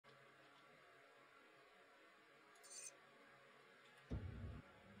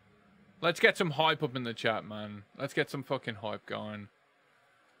Let's get some hype up in the chat, man. Let's get some fucking hype going.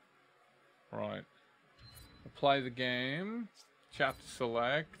 Right. Play the game. Chapter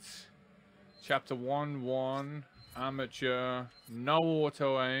select. Chapter 1-1. Amateur. No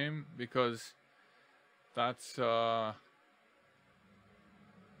auto aim because that's what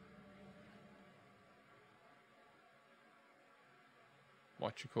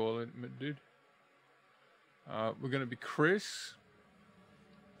you call it, dude. We're gonna be Chris.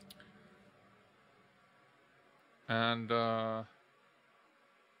 And I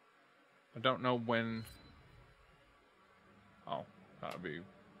don't know when. Oh, that'll be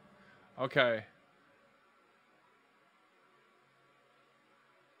okay.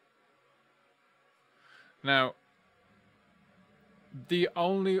 Now, the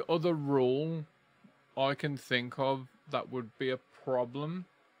only other rule I can think of that would be a problem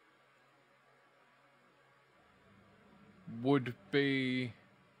would be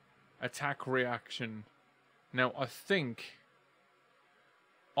attack reaction. Now, I think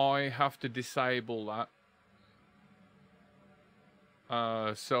I have to disable that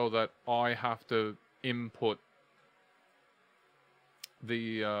so that I have to input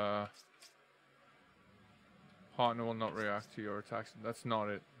the partner will not react to your attacks. That's not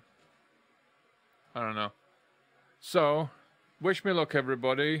it. I don't know. So, wish me luck,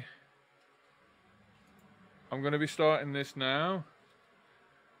 everybody. I'm going to be starting this now.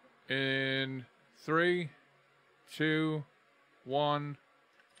 In 3, 2, 1.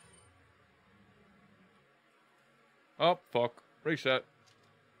 Oh, fuck. Reset.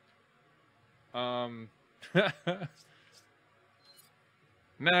 Now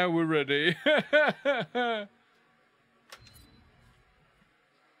we're ready.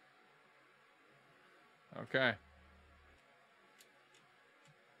 Okay.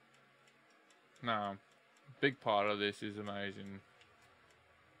 Now, big part of this is amazing.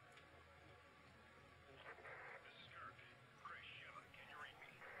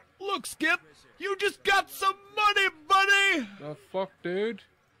 Look, Skip, you just got some money, buddy! The fuck, dude?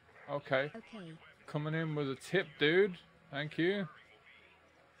 Okay. Coming in with a tip, dude. Thank you.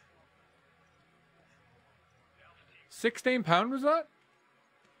 £16 was that?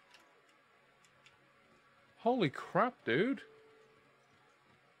 Holy crap, dude.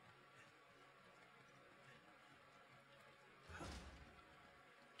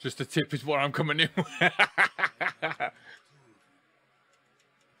 Just a tip is what I'm coming in with.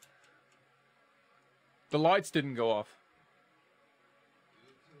 The lights didn't go off.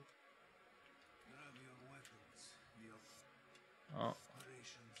 Oh.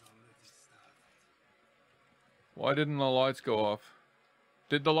 Why didn't the lights go off?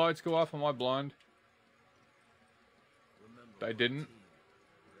 Did the lights go off? Am I blind? They didn't.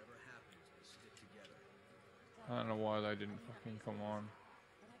 I don't know why they didn't fucking come on.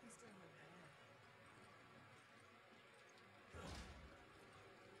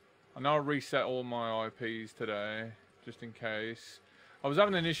 I know I reset all my IPs today, just in case. I was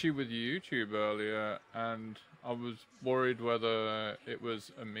having an issue with YouTube earlier, and I was worried whether it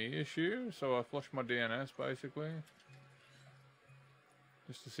was a me issue, so I flushed my DNS, basically.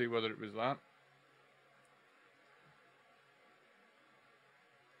 Just to see whether it was that.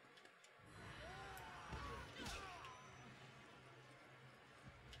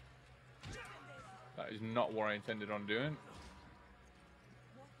 That is not what I intended on doing.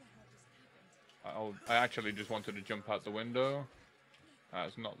 I actually just wanted to jump out the window.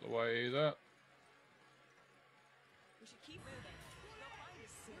 That's not the way either.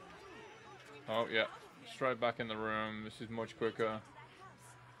 Oh yeah, straight back in the room. This is much quicker.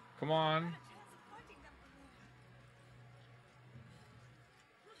 Come on.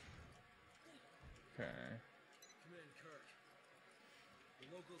 Okay.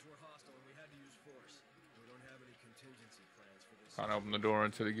 Can't open the door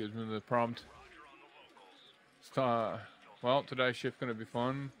until he gives me the prompt. Well, today's shift gonna be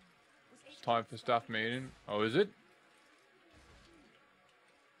fun. It's time for staff meeting. Oh, is it?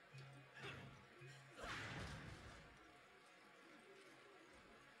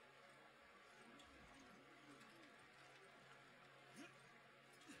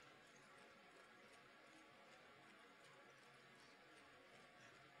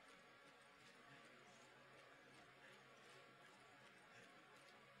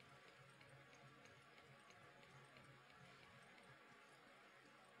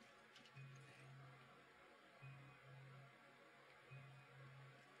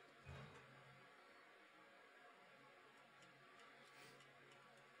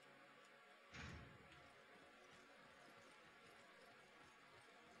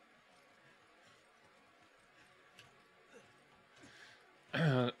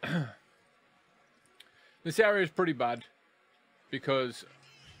 This area is pretty bad because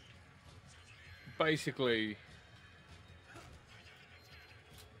basically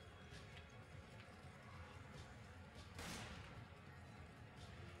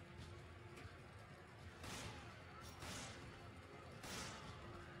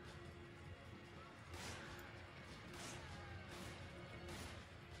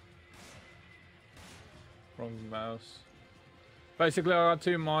wrong mouse. Basically, I got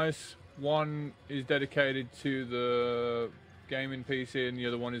two mice. One is dedicated to the gaming PC and the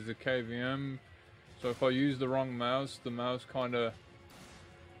other one is the KVM. So if I use the wrong mouse, the mouse kind of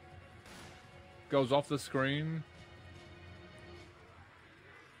goes off the screen.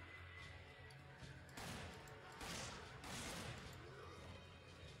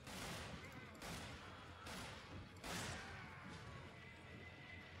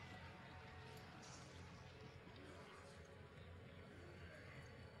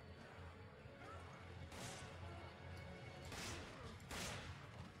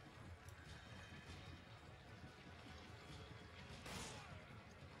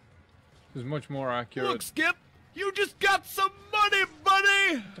 It's much more accurate. Look, Skip, you just got some money,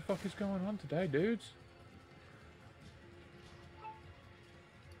 buddy! What the fuck is going on today, dudes?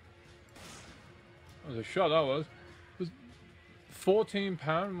 That was a shot, that was. It was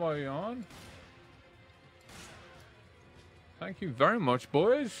 £14 while you're on. Thank you very much,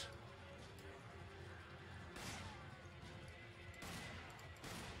 boys.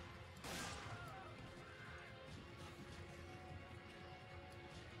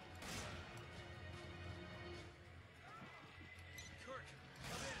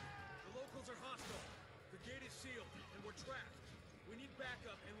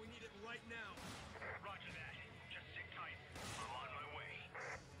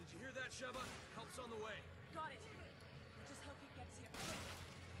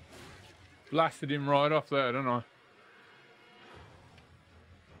 Blasted him right off there, don't I?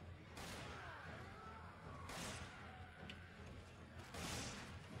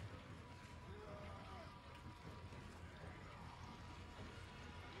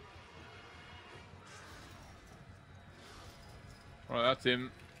 Right, that's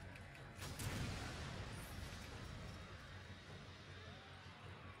him.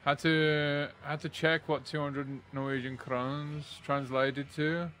 Had to check what 200 Norwegian crowns translated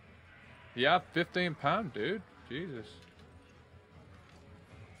to. Yeah, £15, dude. Jesus.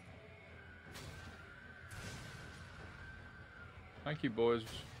 Thank you, boys,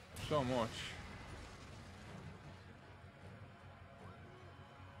 so much.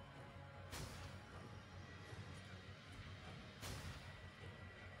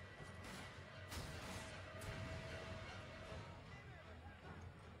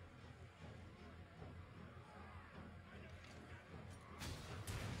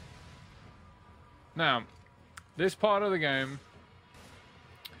 Now, this part of the game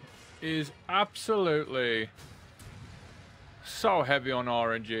is absolutely so heavy on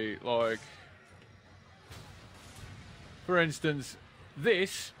RNG. Like, for instance,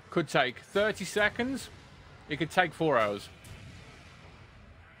 this could take 30 seconds. It could take 4 hours.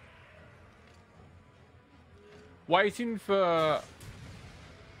 Waiting for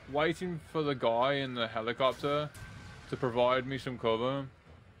the guy in the helicopter to provide me some cover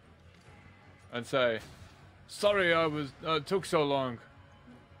and say, sorry, it took so long,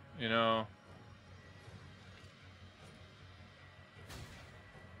 you know.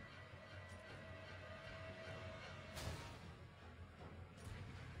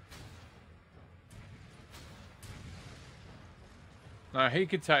 Now he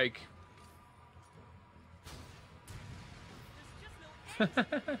could take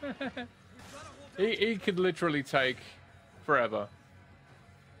he could literally take forever.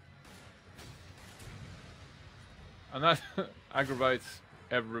 And that aggravates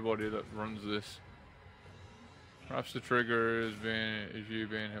everybody that runs this. Perhaps the trigger is you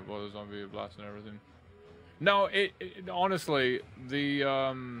being hit by the zombie blast and everything. No, it honestly, the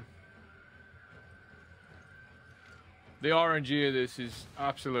RNG of this is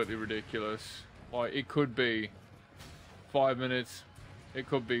absolutely ridiculous. Like, it could be 5 minutes. It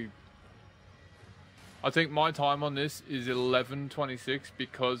could be. I think my time on this is 11:26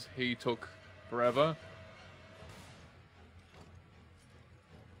 because he took forever.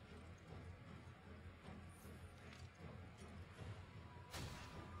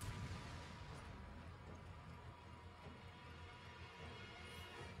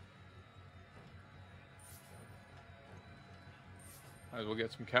 Might as well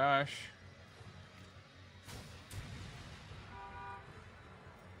get some cash.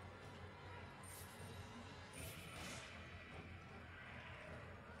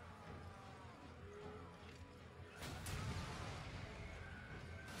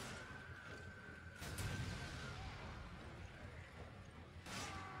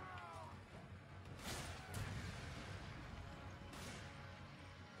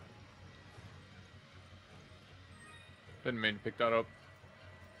 Didn't mean to pick that up.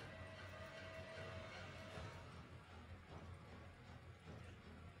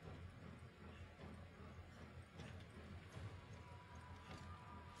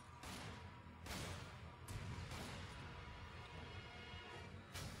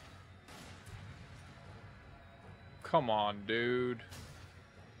 Come on, dude.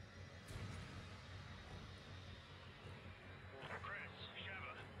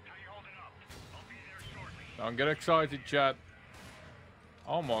 Don't get excited, chat.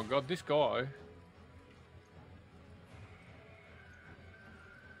 Oh my god, this guy.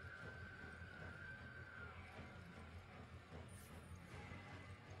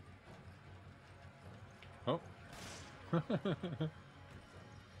 Oh.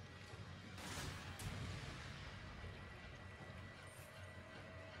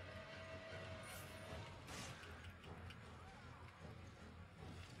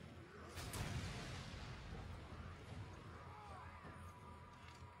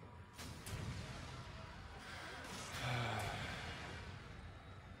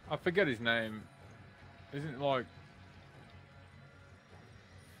 I forget his name. Isn't it like...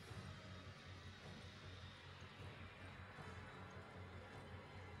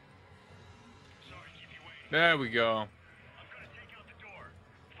 There we go. I'm gonna take out the door.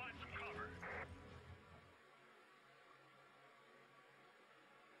 Find some cover.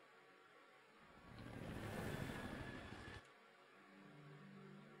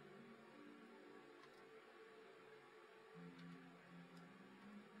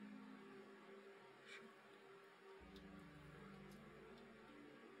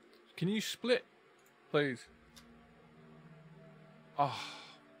 Can you split, please? Oh.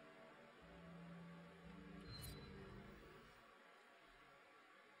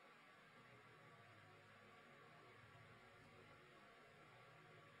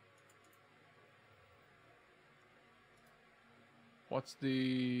 What's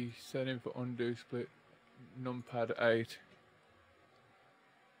the setting for undo split? Numpad 8.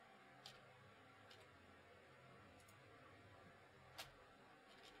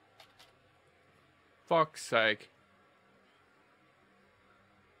 Fuck's sake.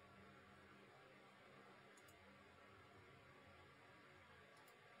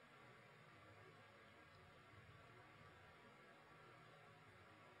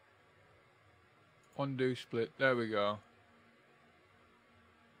 Undo split. There we go.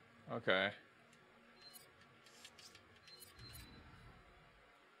 Okay.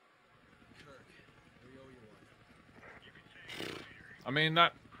 I mean,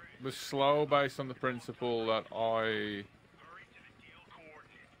 that was slow based on the principle that I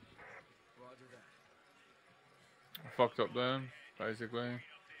fucked up then, basically.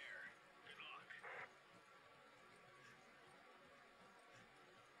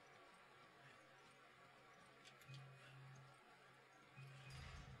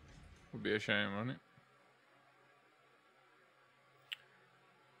 Would be a shame, wouldn't it?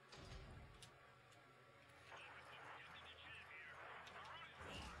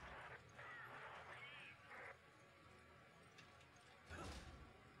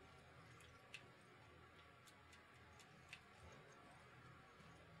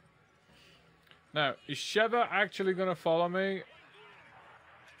 Now, is Sheva actually going to follow me?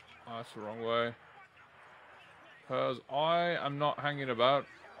 Oh, that's the wrong way. Because I am not hanging about.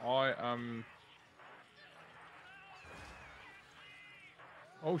 I am...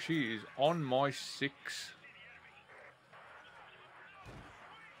 Oh, she is on my 6.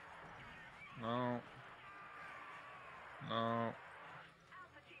 No. No.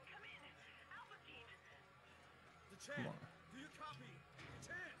 Come on.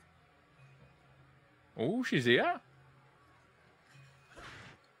 Oh, she's here.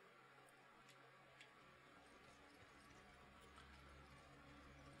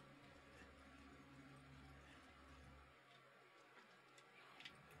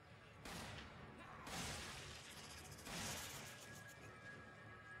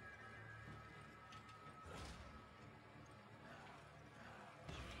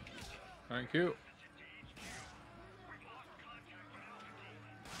 Thank you.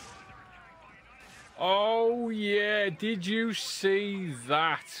 Oh, yeah. Did you see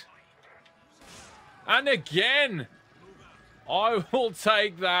that? And again, I will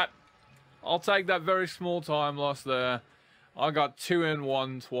take that. I'll take that very small time loss there. I got 2 in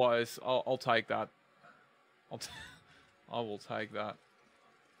 1 twice. I'll take that. I will take that.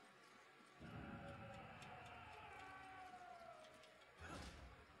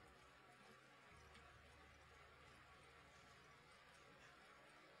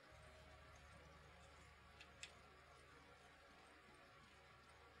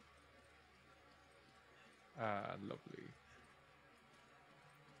 Ah, lovely.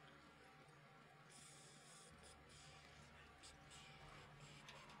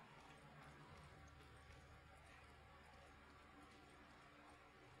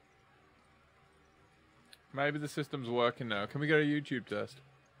 Maybe the system's working now. Can we get a YouTube test?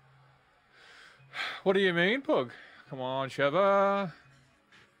 What do you mean, Pug? Come on, Sheva.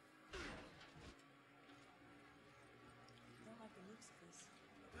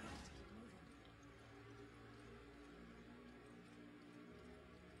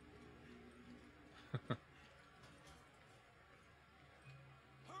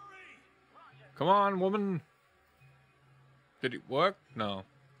 Come on, woman. Did it work? No.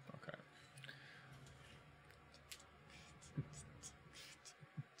 Okay.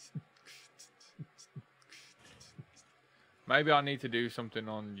 Maybe I need to do something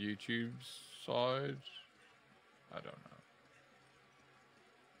on YouTube's side. I don't know.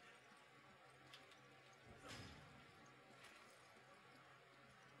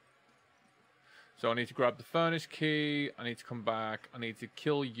 So I need to grab the furnace key. I need to come back. I need to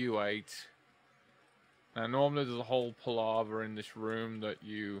kill U8. Now, normally there's a whole palaver in this room that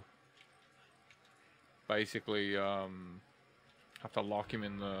you basically have to lock him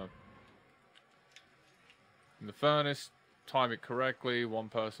in the furnace, time it correctly, one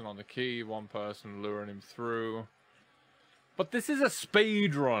person on the key, one person luring him through. But this is a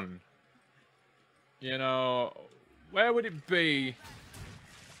speed run. You know, where would it be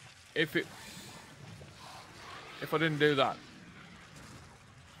if I didn't do that?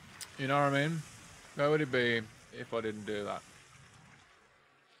 You know what I mean? Where would it be if I didn't do that?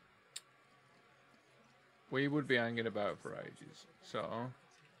 We would be hanging about for ages. So,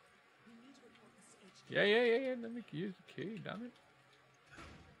 yeah. Let me use the key, damn it.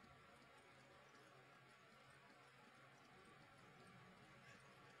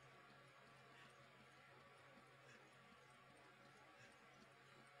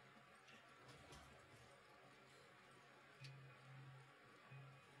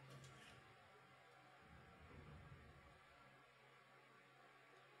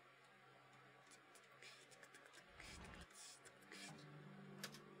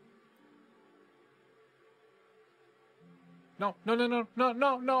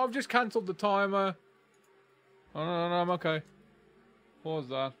 No, I've just cancelled the timer. Oh, no, I'm okay. Pause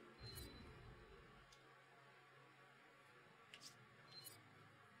that.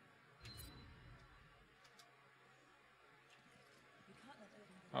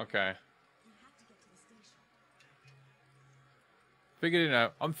 Okay. Figured it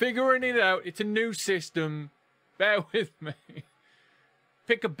out. I'm figuring it out. It's a new system. Bear with me.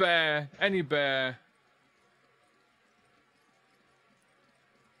 Pick a bear. Any bear.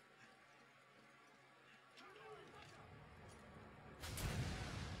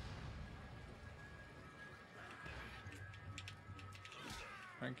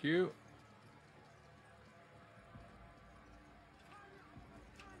 Thank you.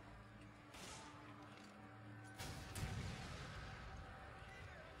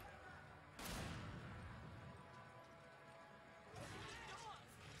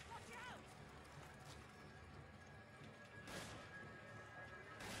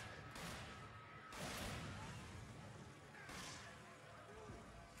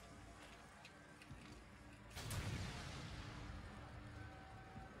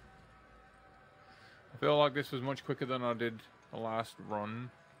 I feel like this was much quicker than I did the last run.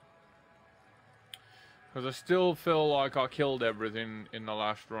 Because I still feel like I killed everything in the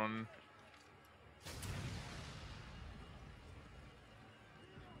last run.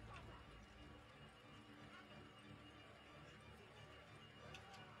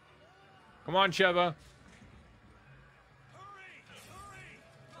 Come on, Sheva.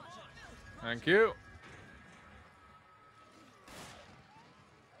 Thank you.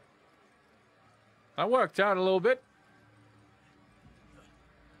 That worked out a little bit.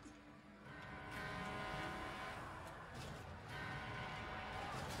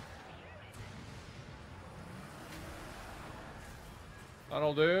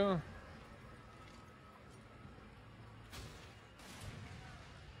 That'll do.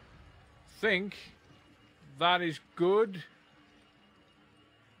 Think that is good.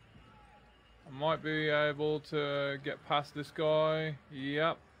 I might be able to get past this guy.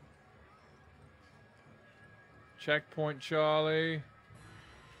 Yep. Checkpoint Charlie.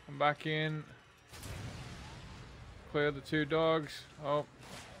 Come back in. Clear the two dogs. Oh.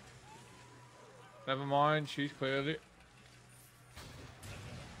 Never mind, she's cleared it.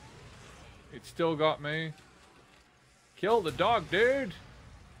 It still got me. Kill the dog, dude!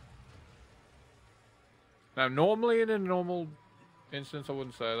 Now, normally in a normal instance, I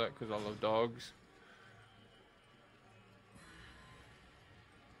wouldn't say that because I love dogs.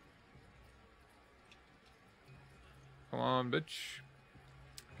 Come on, bitch.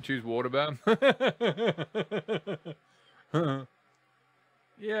 Choose water bear.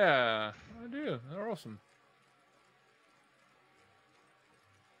 Yeah, I do. They're awesome.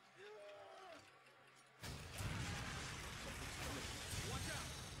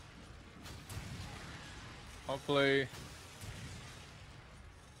 Hopefully.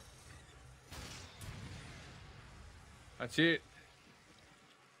 That's it.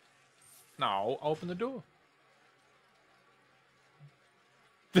 No, open the door.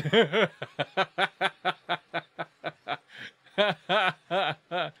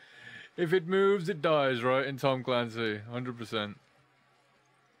 If it moves, it dies, right? In Tom Clancy, 100%.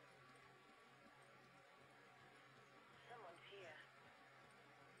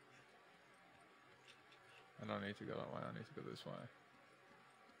 I don't need to go that way, I need to go this way.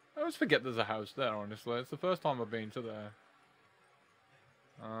 I always forget there's a house there, honestly. It's the first time I've been to there.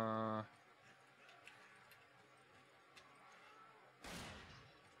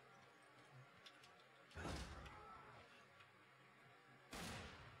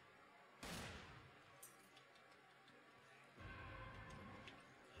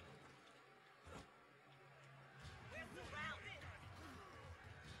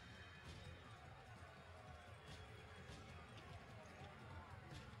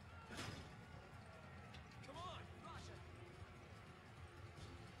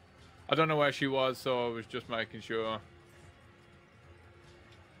 I don't know where she was, so I was just making sure.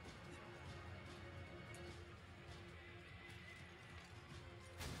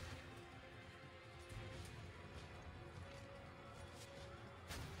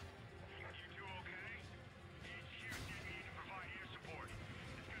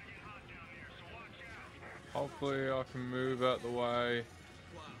 Hopefully I can move out the way.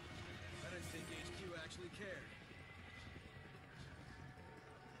 Wow, I didn't think HQ actually cared.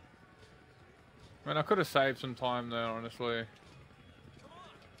 I mean, I could have saved some time there, honestly.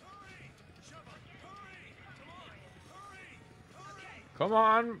 Come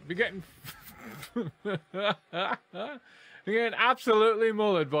on, be getting... You're getting absolutely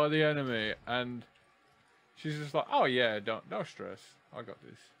mullered by the enemy, and she's just like, oh yeah, don't stress, I got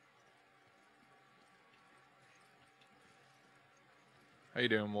this. How you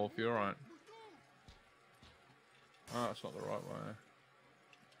doing, Wolf? You alright? Oh, that's not the right way.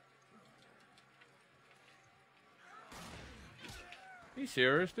 Are you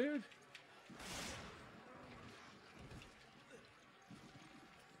serious, dude?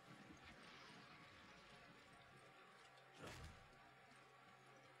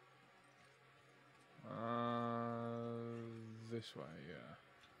 This way, yeah.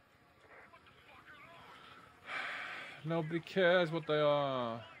 Nobody cares what they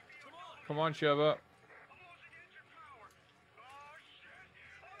are. Come on, Sheva.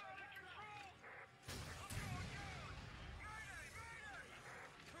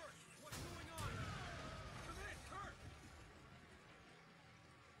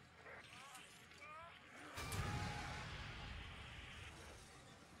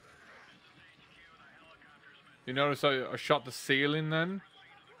 You notice I shot the ceiling then?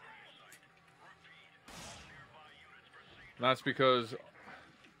 That's because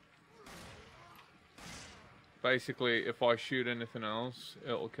basically if I shoot anything else,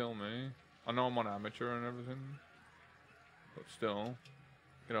 it'll kill me. I know I'm on amateur and everything, but still.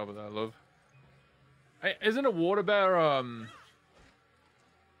 Get over there, love. Hey, isn't a water bear,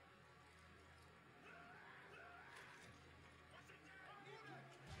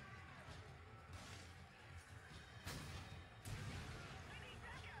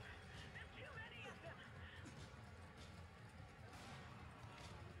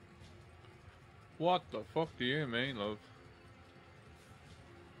 what the fuck do you mean, love?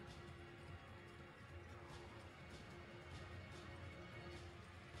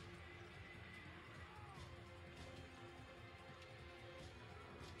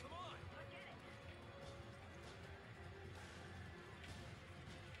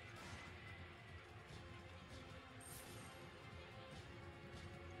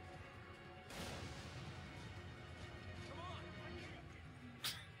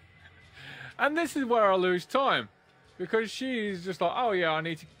 And this is where I lose time. Because she's just like, oh yeah, I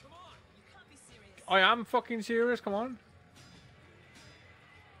need to... I am fucking serious, come on.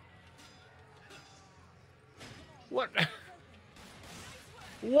 What?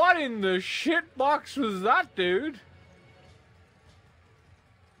 What in the shit box was that, dude?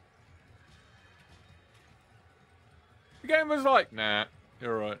 The game was like, nah,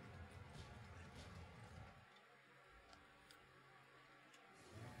 you're right.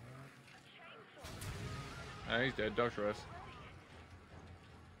 Ah, he's dead, don't stress.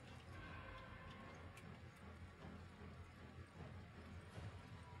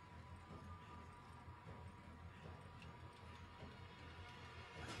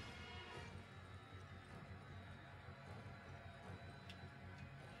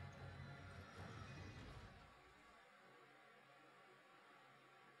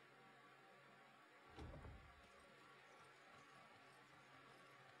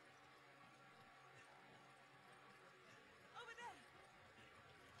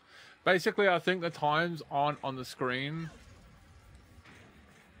 Basically, I think the times aren't on the screen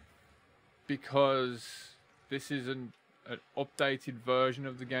because this is an updated version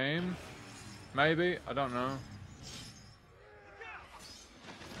of the game. Maybe, I don't know.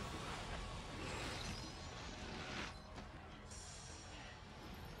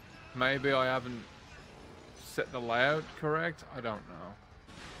 Maybe I haven't set the layout correct. I don't know.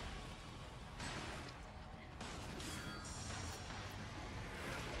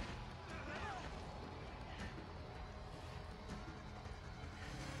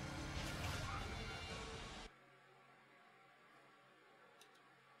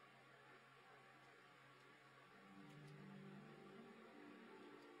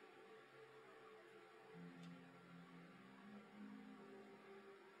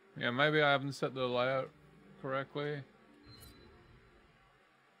 Yeah, maybe I haven't set the layout correctly.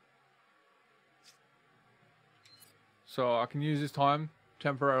 So I can use this time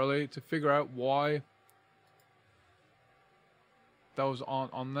temporarily to figure out why those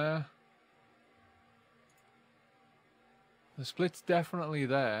aren't on there. The split's definitely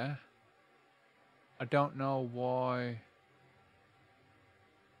there. I don't know why.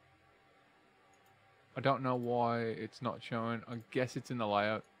 I don't know why it's not showing. I guess it's in the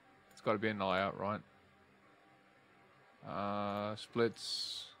layout. It's got to be in the layout, right?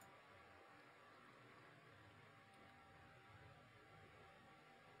 Splits.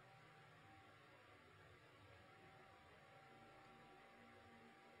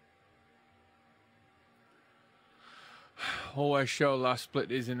 Always show last split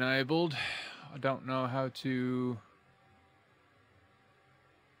is enabled. I don't know how to...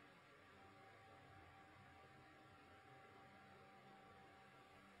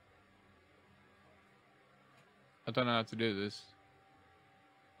 I don't know how to do this.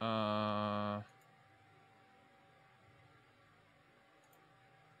 Can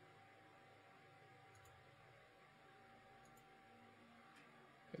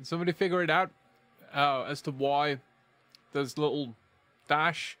somebody figure it out as to why there's little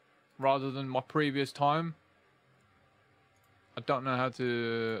dash rather than my previous time? I don't know how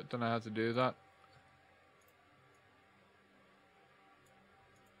to do that.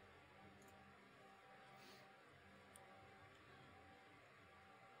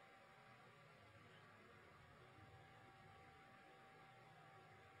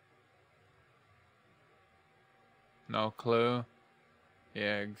 No clue.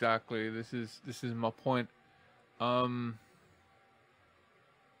 Yeah, exactly. This is my point.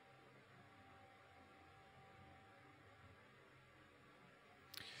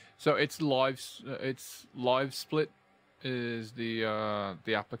 So it's live split is the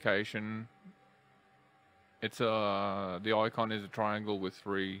application. It's the icon is a triangle with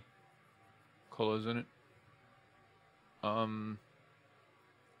 3 colors in it.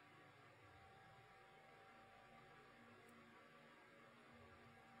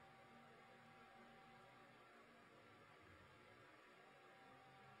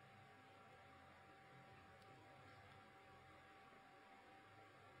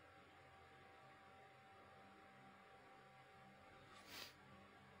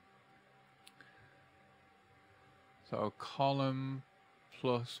 So column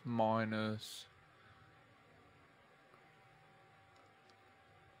plus minus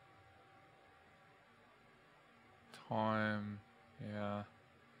time, yeah,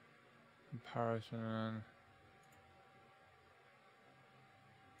 comparison.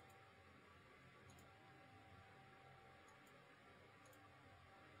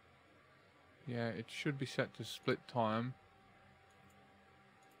 Yeah, it should be set to split time.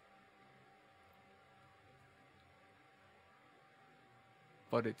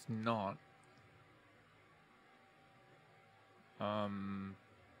 But it's not.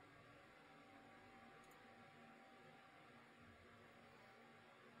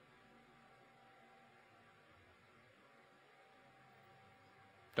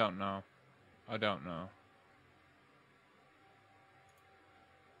 Don't know. I don't know.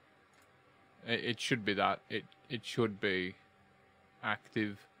 It should be that. It should be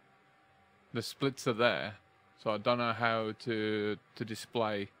active. The splits are there, so I don't know how to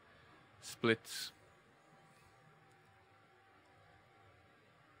display splits.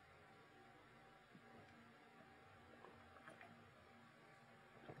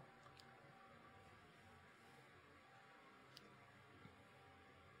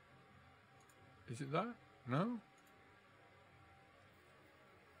 Is it that? No?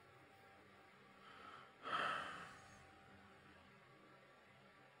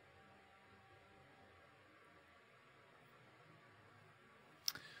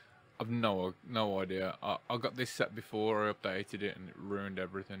 I've no idea. I got this set before I updated it and it ruined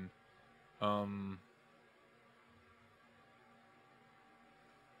everything. Um,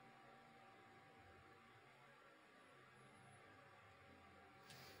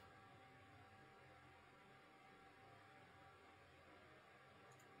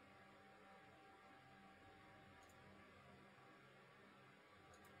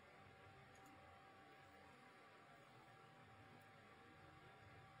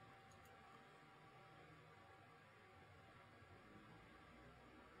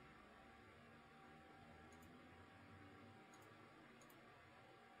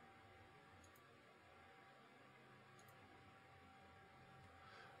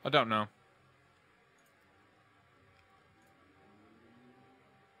 I don't know.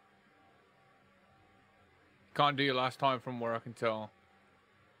 Can't do your last time from where I can tell.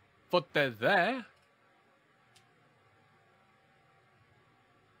 But they're there.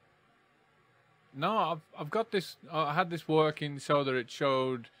 No, I've got this. I had this working so that it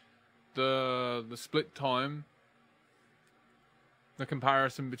showed the split time, the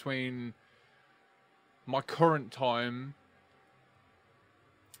comparison between my current time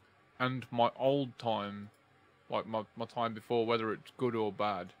and my old time, like my time before, whether it's good or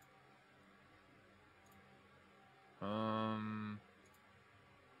bad.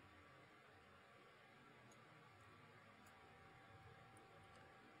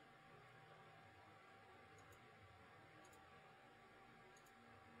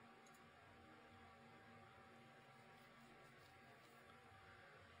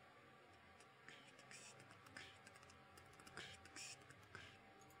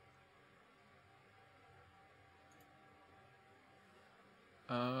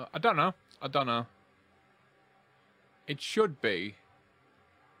 I don't know. I don't know. It should be.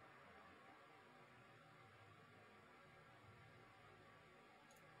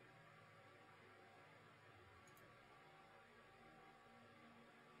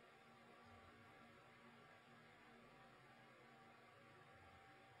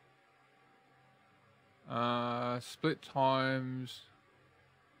 Split times.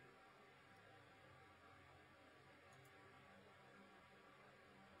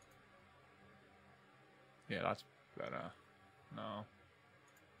 Yeah, that's better. No.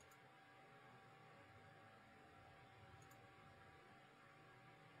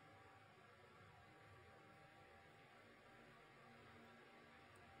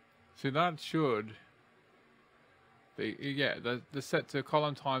 See, that should be, yeah, the set to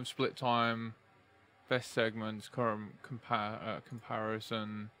column time, split time, best segments, current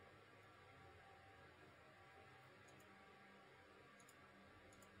comparison.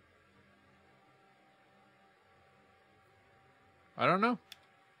 I don't know.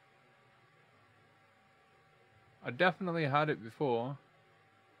 I definitely had it before,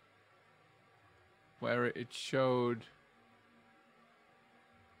 where it showed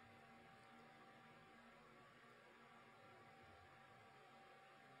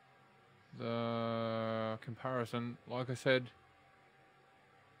the comparison. Like I said,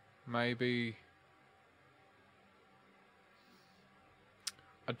 maybe.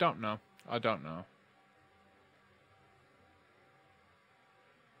 I don't know. I don't know.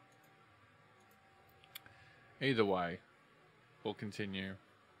 Either way, we'll continue.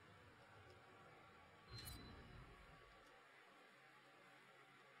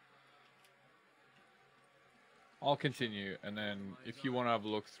 I'll continue, and then if you want to have a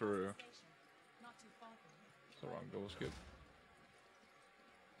look through. It's the wrong door skip.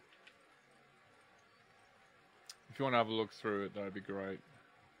 If you want to have a look through it, that'd be great.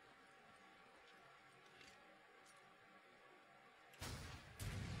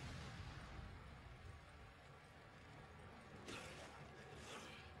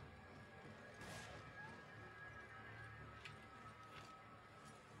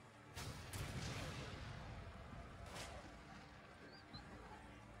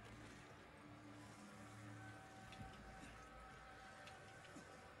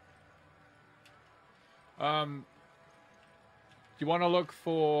 Do you want to look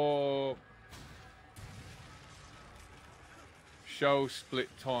for show split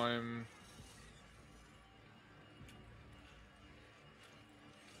time?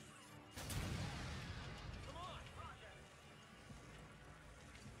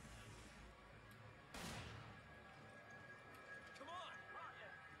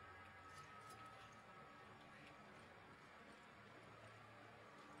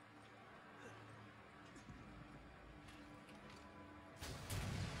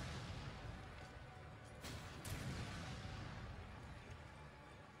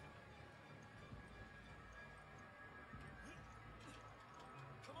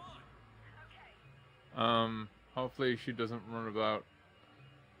 Hopefully she doesn't run about.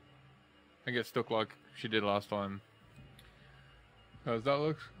 and get stuck like she did last time. How's that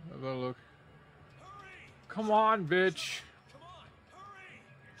look? How's that look? Come on, bitch!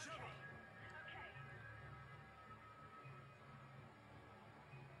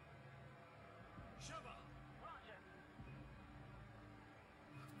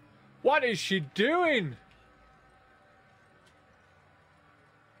 What is she doing?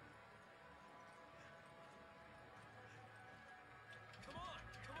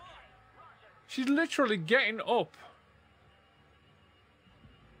 She's literally getting up.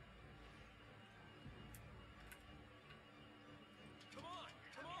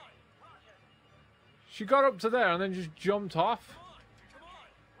 She got up to there and then just jumped off.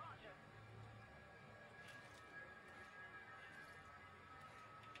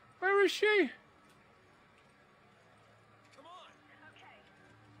 Where is she?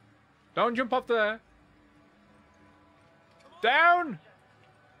 Don't jump up there. Down!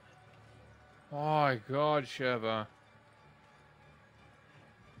 Oh my god, Sheva.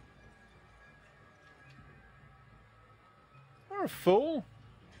 What a fool.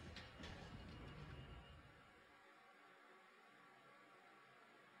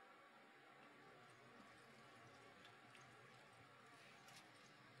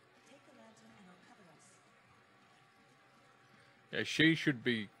 Yeah, she should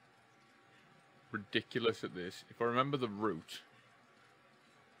be ridiculous at this. If I remember the route.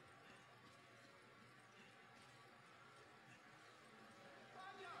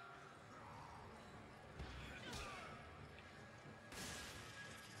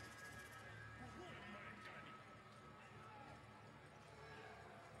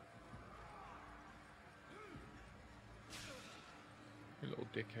 You little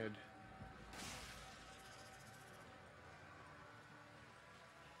dickhead.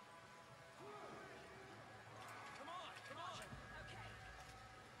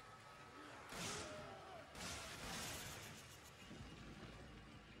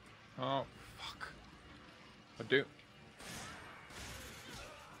 Oh, fuck. I do.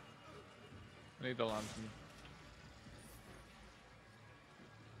 I need the lantern.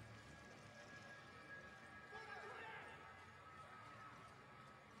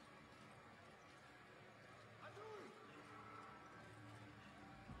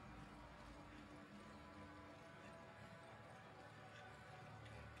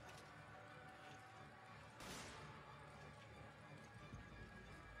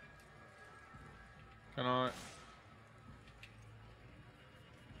 Can I?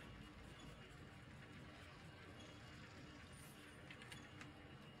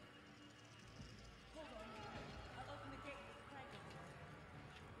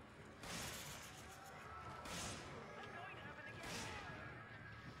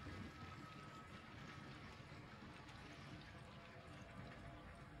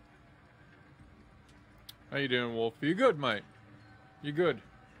 How you doing, Wolf? You good, mate? You good?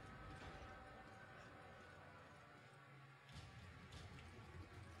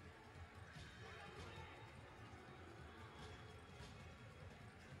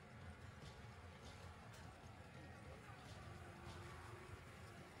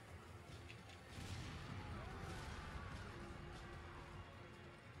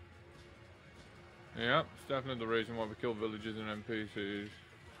 Yeah, it's definitely the reason why we kill villagers and NPCs.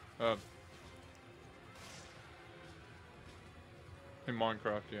 In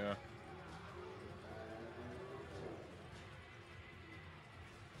Minecraft, yeah.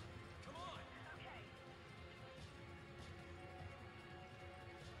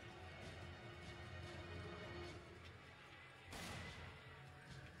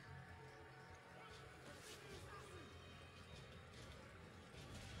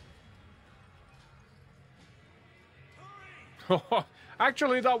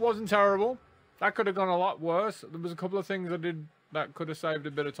 Actually, that wasn't terrible. That could have gone a lot worse. There was a couple of things I did that could have saved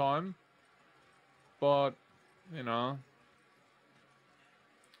a bit of time. But, you know.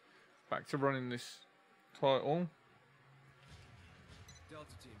 Back to running this title.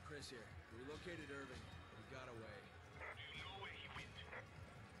 Delta team, Chris here. We located Irving. He got away. Do you know where he went?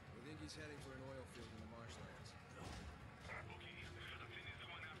 We think he's heading for an oil field in the marshlands. Okay, the thing is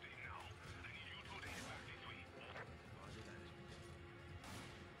going after him now. I need you two to head back this way. Roger that.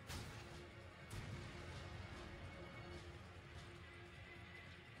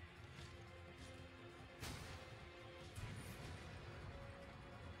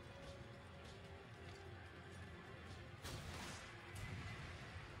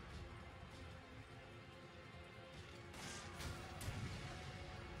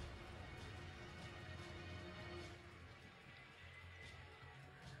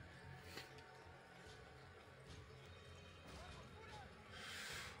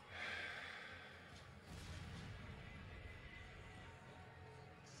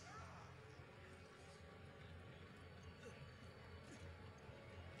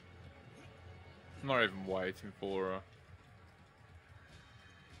 I'm not even waiting for her.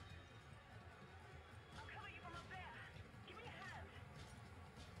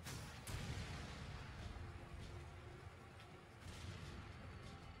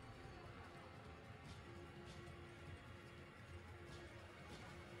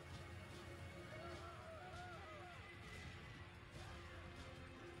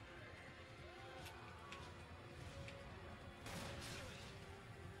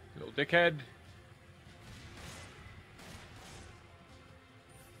 Little dickhead.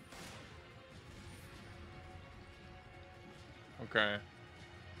 Okay.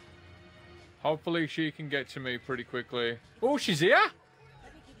 Hopefully she can get to me pretty quickly. Oh, she's here?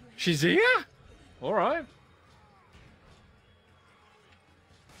 She's here? Alright.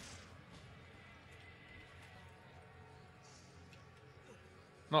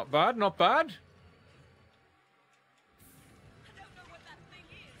 Not bad, not bad.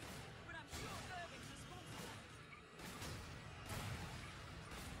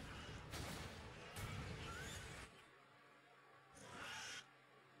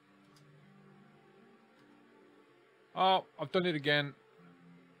 Oh, I've done it again.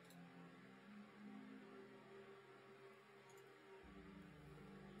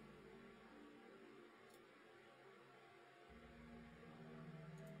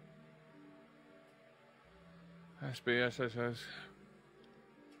 SBSSS.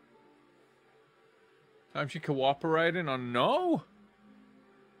 Time she cooperating on no?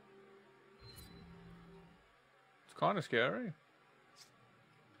 It's kind of scary.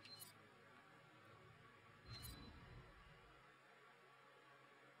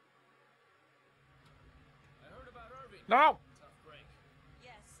 No!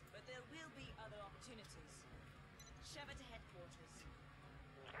 Yes, but there will be other opportunities. Shove it to headquarters.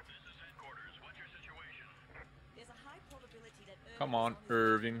 This is headquarters. What's your situation? There's a high probability that Irving Come on, is his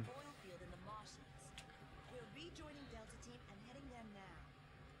Irving. oil field in the marshlands. We're rejoining Delta Team and heading there now.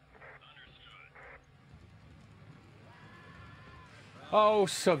 Understood. Oh,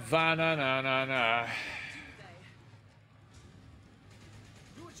 Savannah, na na na.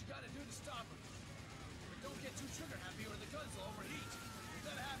 Do what you gotta do to stop them. But don't get too trigger happy or the guns will overheat. If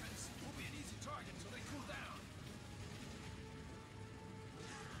that happens, we'll be an easy target until they cool down.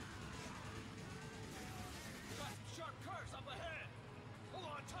 Got some sharp cars up ahead.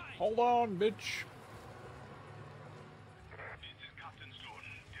 Hold on tight. Hold on, bitch. This is Captain Stone,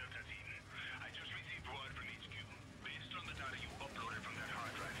 Delta Team. I just received word from HQ. Based on the data you uploaded from that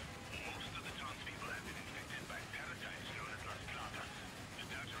hard drive, most of the townspeople have been infected by parasites known as Las Platas. The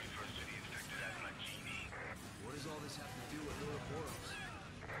data refers to the infected as Magini. What does all this have to do with Ouroboros?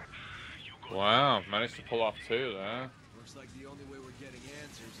 You go Wow, managed to pull off two there. Looks like the only way we're getting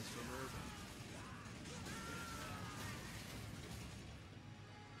answers is from Irving.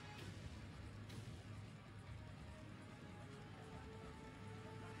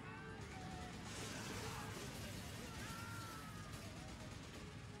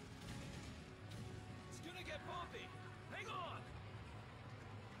 It's gonna get bumpy. Hang on.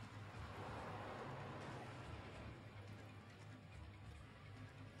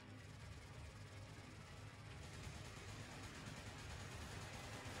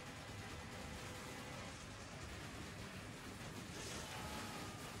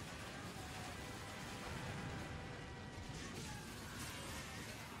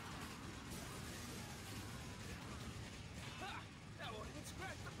 Ha! That won't even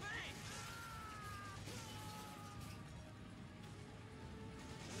scratch the paint.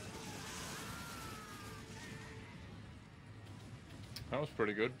 That was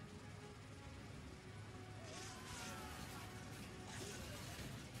pretty good.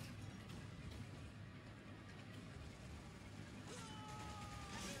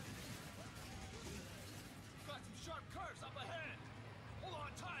 Got some sharp cars up ahead. Hold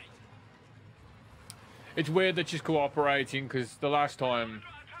on tight. It's weird that she's cooperating because the last time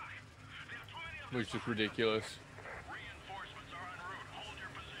attack. There are too many of them. was just ridiculous. Reinforcements are en route. Hold your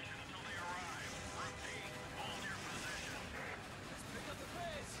position until they arrive. Repeat, hold your position. Let's pick up the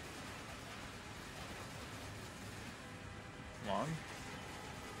pace. Come on.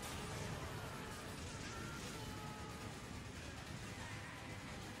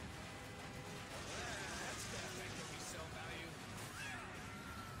 That's the effect that we sell value.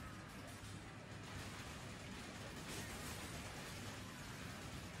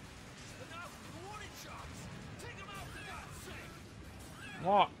 Enough warning shots. Take them out for God's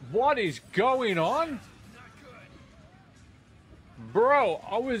sake. What is going on? Not good. Bro,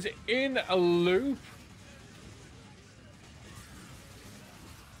 I was in a loop.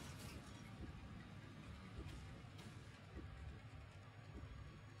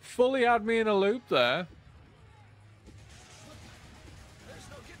 fully had me in a loop there. There's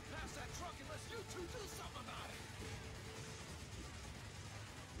no getting past that truck unless you two do something about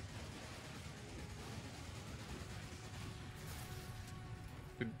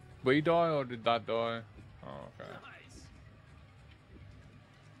it. Did we die or did that die? Oh, okay. Nice.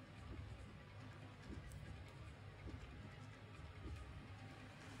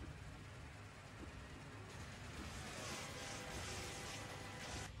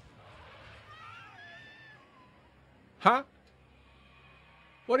 Huh?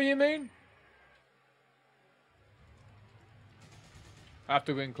 What do you mean? I have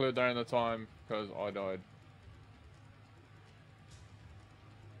to include that in the time because I died.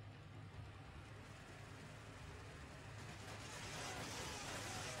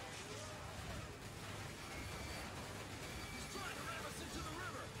 He's trying to ram us into the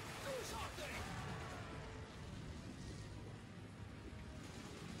river. Do something.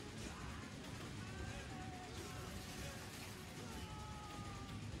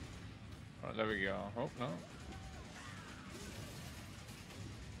 Right, there we go. Oh, no.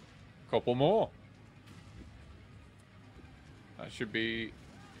 Couple more. That should be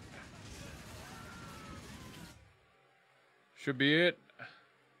it.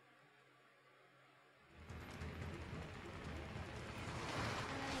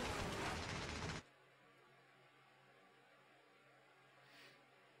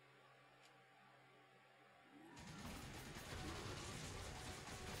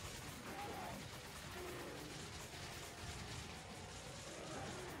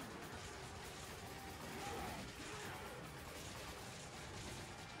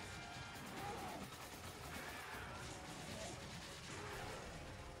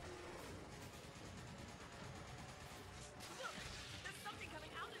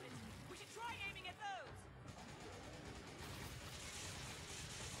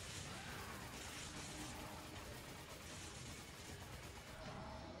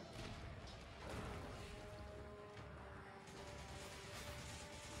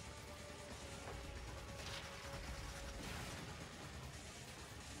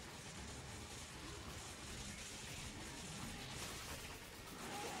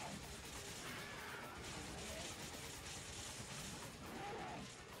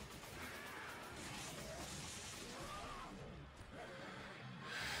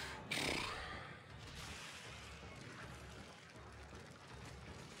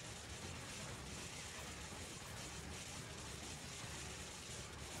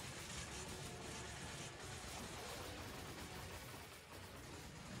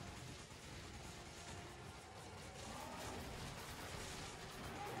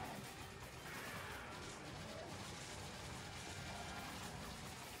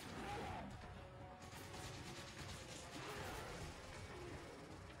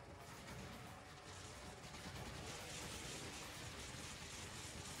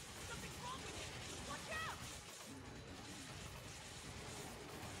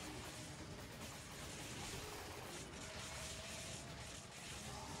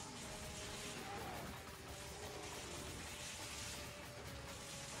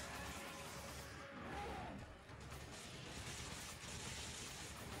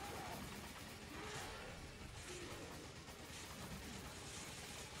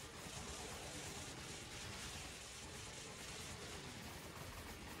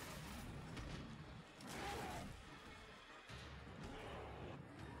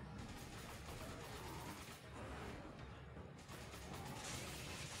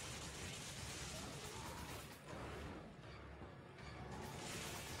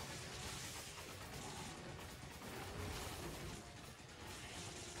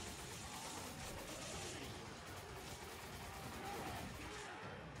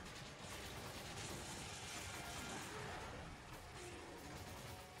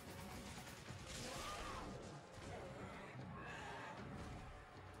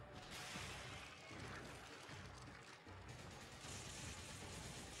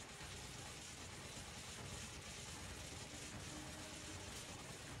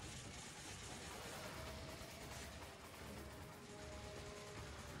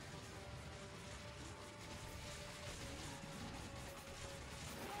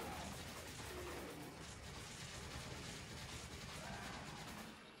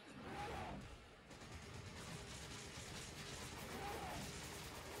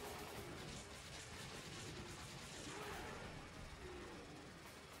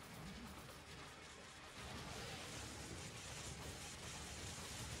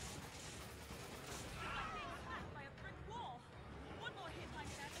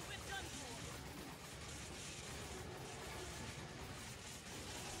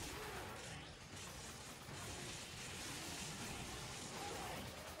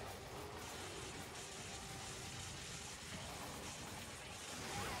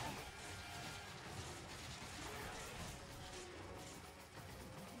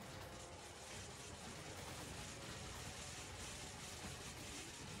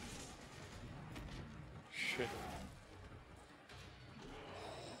 shit.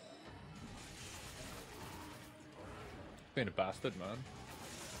 Being a bastard, man.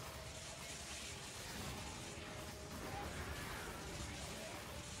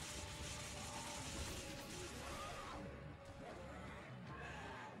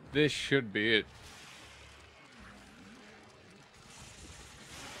 This should be it.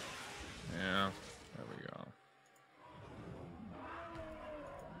 Yeah, there we go.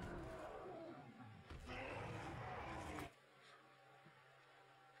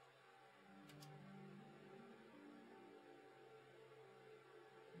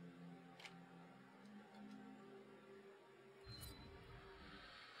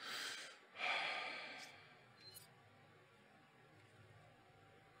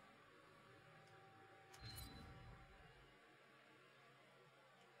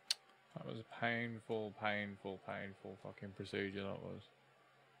 That was a painful, painful, painful fucking procedure, that was.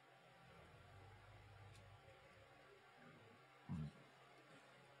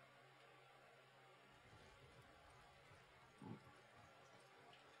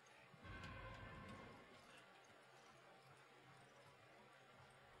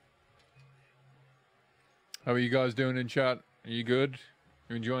 How are you guys doing in chat? Are you good?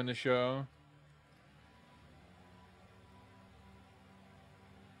 You enjoying the show?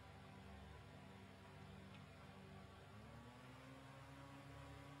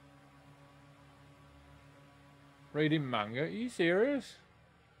 Reading manga? Are you serious?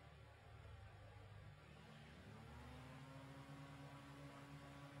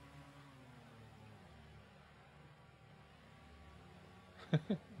 Looks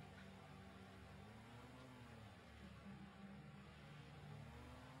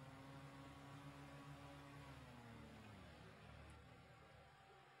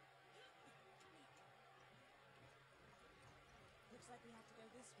like we have to go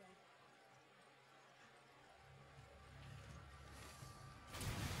this way.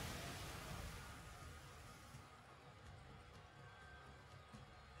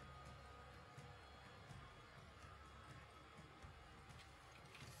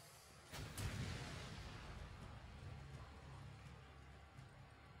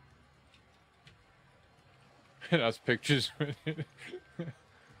 That's pictures.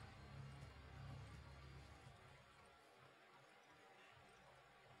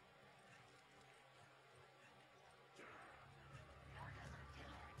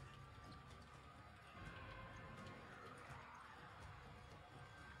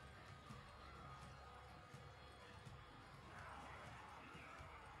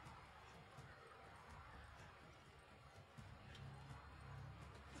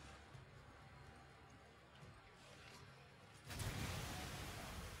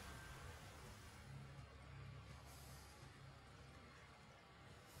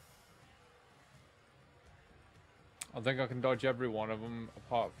 I think I can dodge every one of them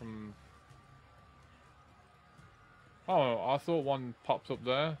apart from... Oh, I thought one popped up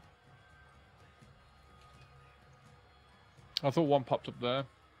there. I thought one popped up there.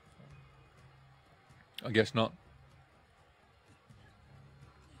 I guess not.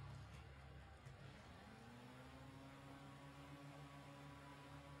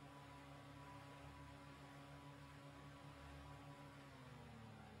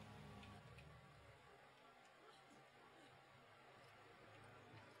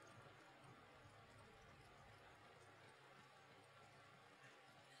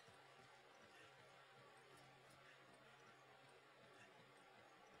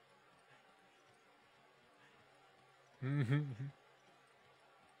 I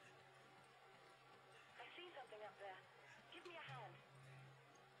see something up there. Give me a hand.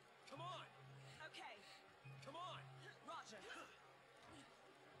 Come on! Okay, Come on! Roger.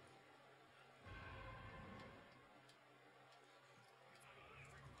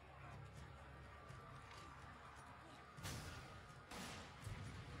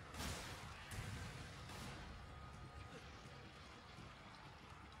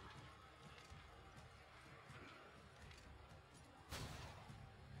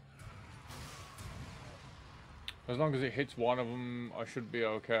 As long as it hits one of them, I should be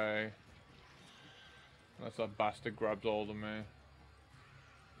okay. Unless that bastard grabs hold of me.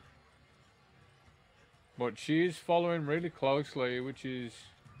 But she's following really closely, which is...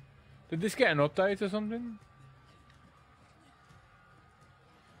 Did this get an update or something?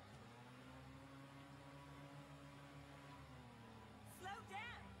 Slow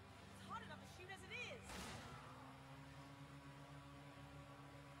down. It's hard enough to shoot as it is.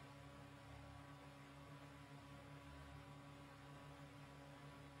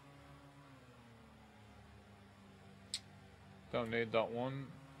 Don't need that one.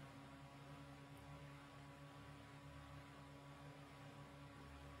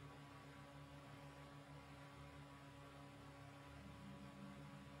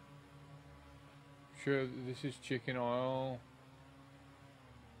 Sure, this is chicken oil.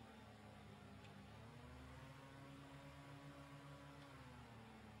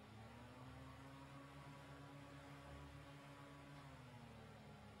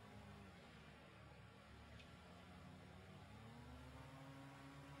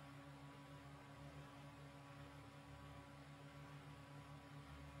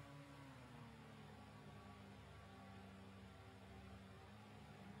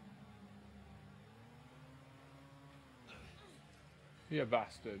 You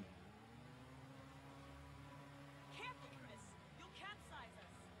bastard. Careful, Chris. You'll capsize us.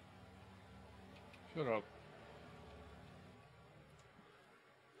 Shut up.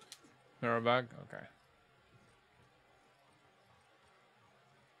 Mirror bag? Okay.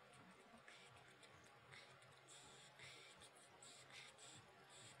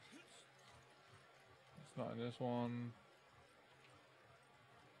 It's not in this one.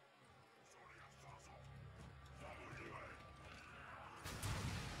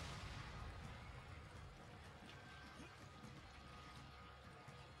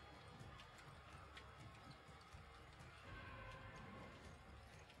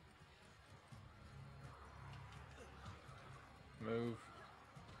 Move.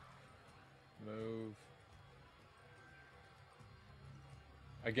 Move.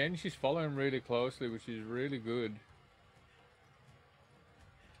 Again, she's following really closely, which is really good.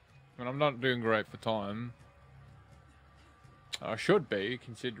 I mean, I'm not doing great for time. I should be,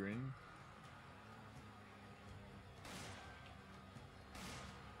 considering.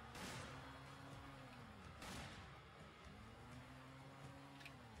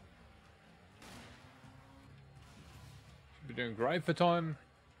 Should be doing great for time.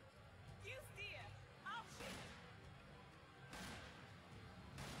 You steer. I'll shoot.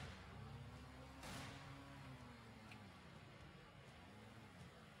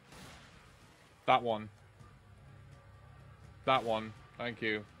 That one. That one. Thank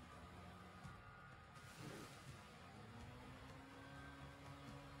you.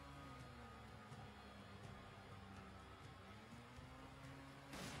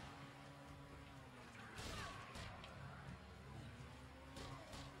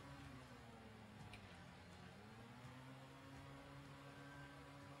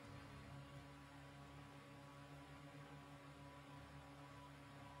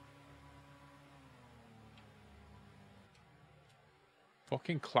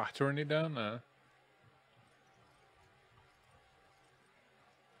 Fucking clattering it down there.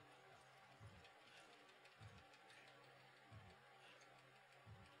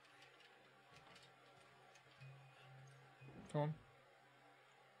 Come on.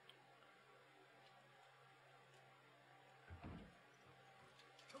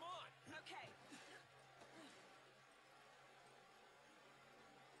 Come on! Okay.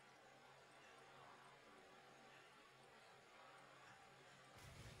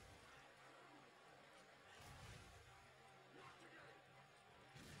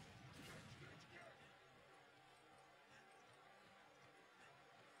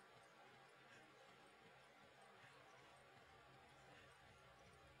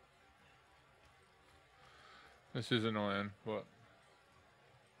 This is annoying, but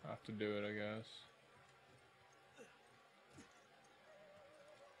I have to do it, I guess.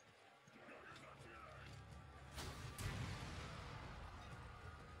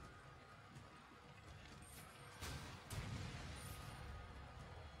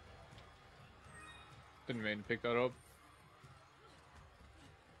 Didn't mean to pick that up.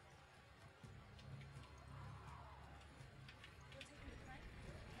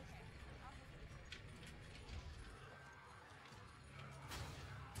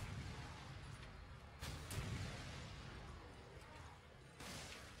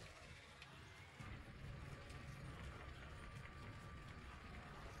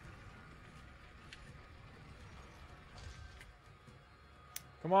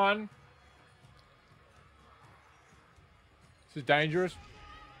 Come on. This is dangerous.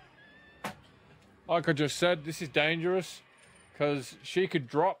 Like I just said, this is dangerous because she could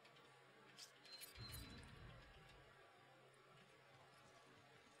drop.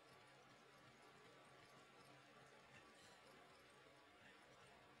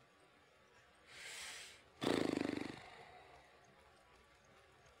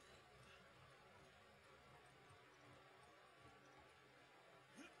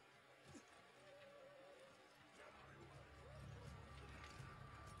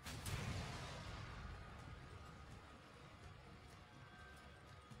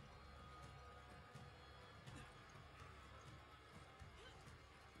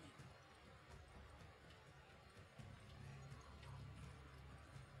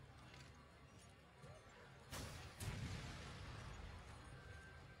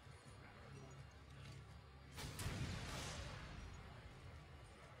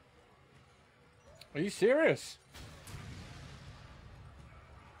 Are you serious?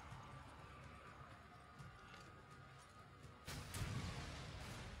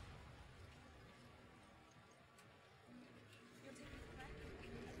 You're taking it back?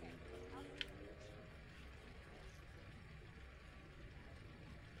 Okay. I'll...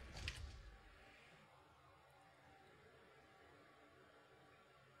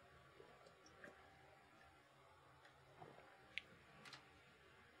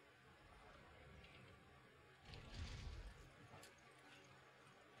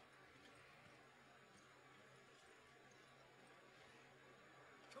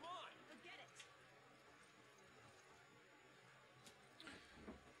 Come on! Forget it.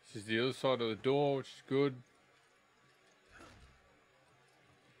 This is the other side of the door, which is good.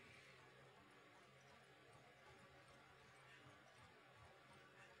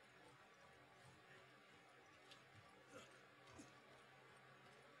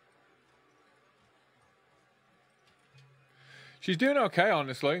 She's doing okay,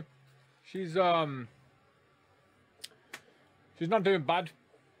 honestly. She's not doing bad.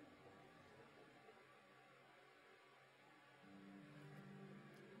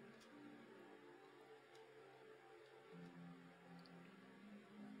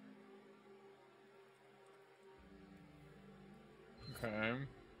 Okay.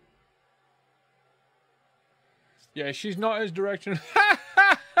 Yeah, she's not as directional.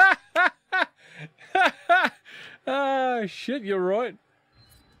 Ah, shit, you're right.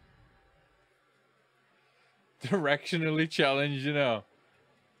 Directionally challenged, you know.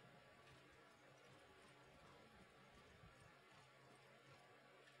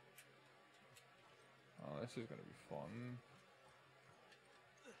 Oh, this is gonna be fun.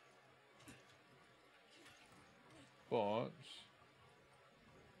 But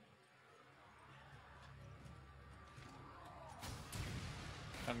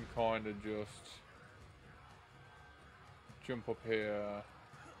can kind of just jump up here.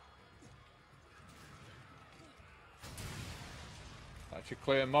 That should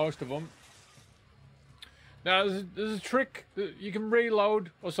clear most of them. Now, there's a trick that you can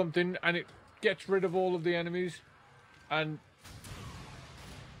reload or something, and it gets rid of all of the enemies. And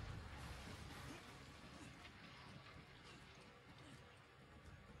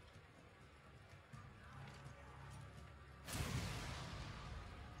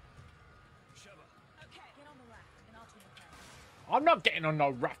Okay. Get on the raft, and I'll turn the camera. I'm not getting on no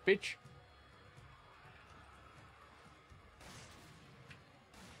raft, bitch.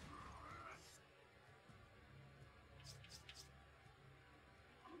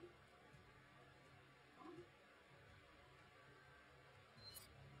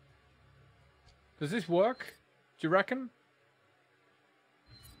 Does this work? Do you reckon?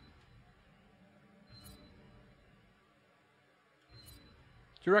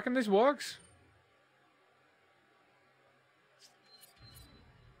 Do you reckon this works?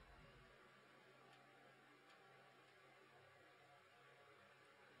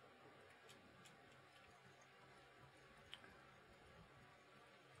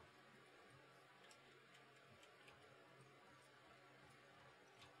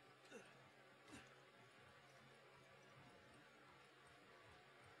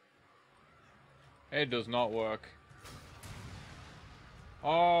 It does not work.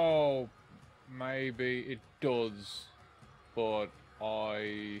 Oh, maybe it does, but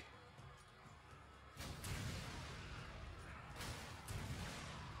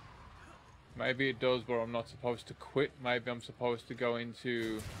maybe it does, but I'm not supposed to quit. Maybe I'm supposed to go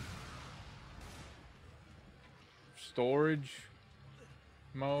into storage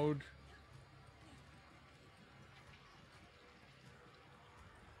mode.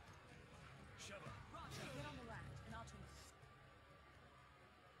 Get on the raft, and I'll turn the...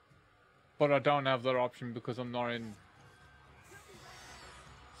 But I don't have that option because I'm not in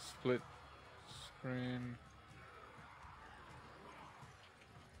split screen.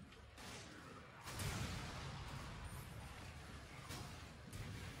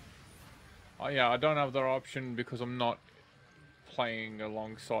 Oh yeah, I don't have that option because I'm not playing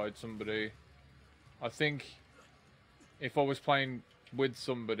alongside somebody. I think if I was playing with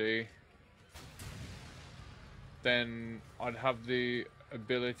somebody, then I'd have the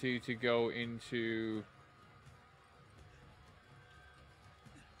ability to go into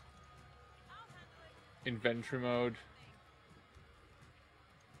inventory mode.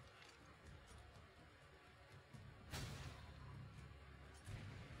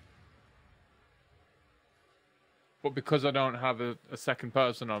 But because I don't have a second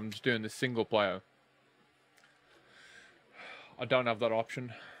person, I'm just doing this single player. I don't have that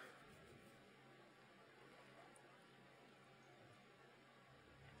option.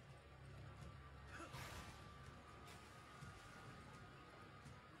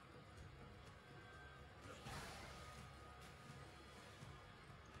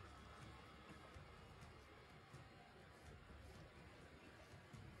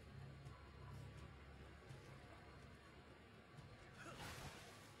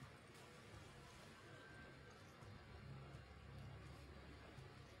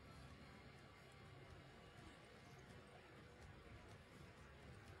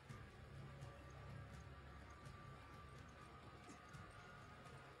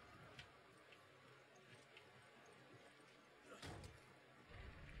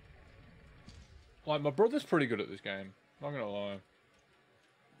 Like, my brother's pretty good at this game. Not gonna lie.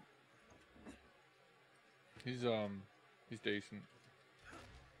 He's decent.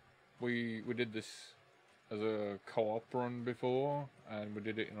 We did this as a co-op run before, and we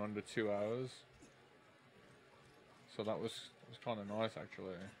did it in under 2 hours. So that was kind of nice,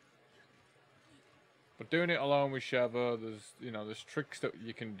 actually. But doing it alone with Sheva, there's tricks that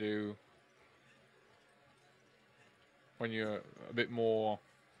you can do when you're a bit more.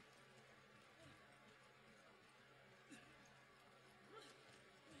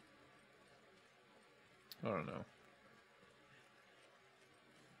 I don't know.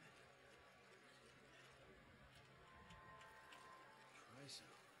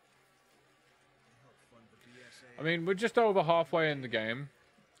 I mean, we're just over halfway in the game,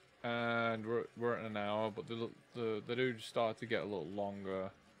 and we're at an hour, but the do start to get a little longer.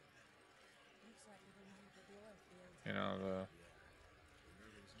 You know,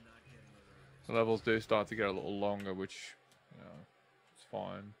 the levels do start to get a little longer, which, you know, it's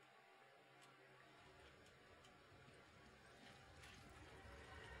fine.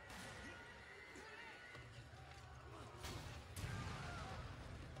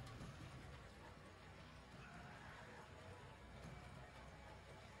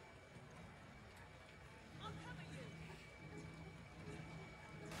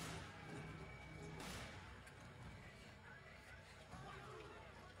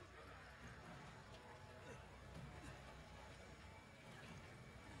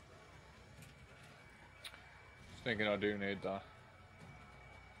 Thinking I do need that.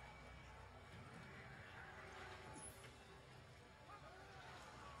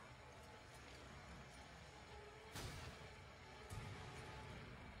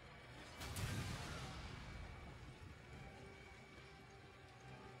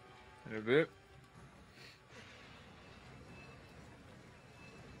 In a bit.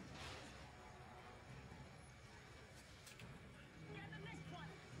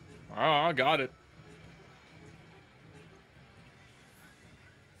 Oh, I got it.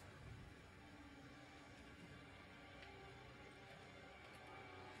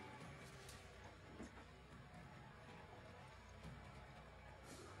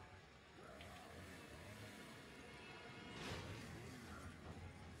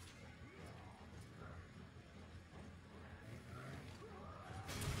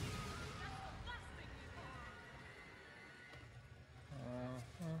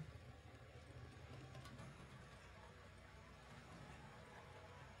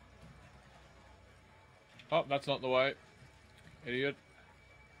 Oh, that's not the way. Idiot.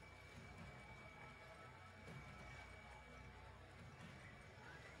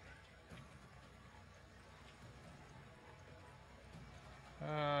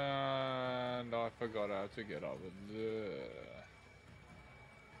 And I forgot how to get over there.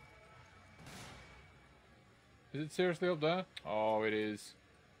 Is it seriously up there? Oh, it is.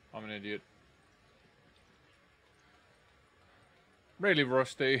 I'm an idiot. Really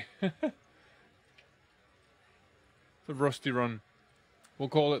rusty. It's a rusty run. We'll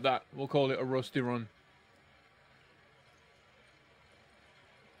call it that. We'll call it a rusty run.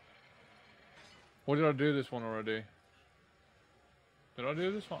 What did I do this one already? Did I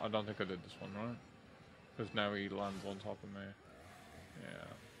do this one? I don't think I did this one, right? Because now he lands on top of me. Yeah.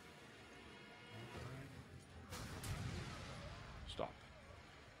 Stop.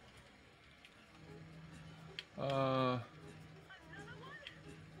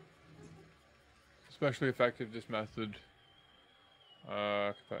 Especially effective this method.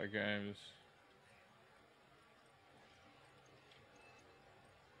 Competitive games.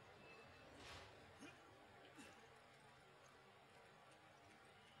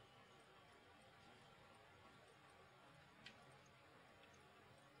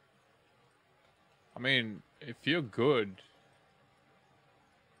 I mean, if you're good,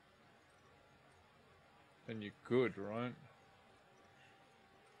 then you're good, right?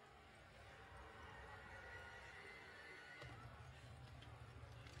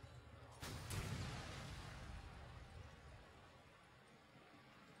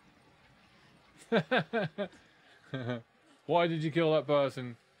 Why did you kill that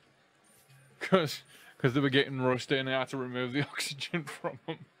person? Because they were getting rusty and I had to remove the oxygen from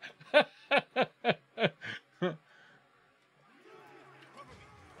them.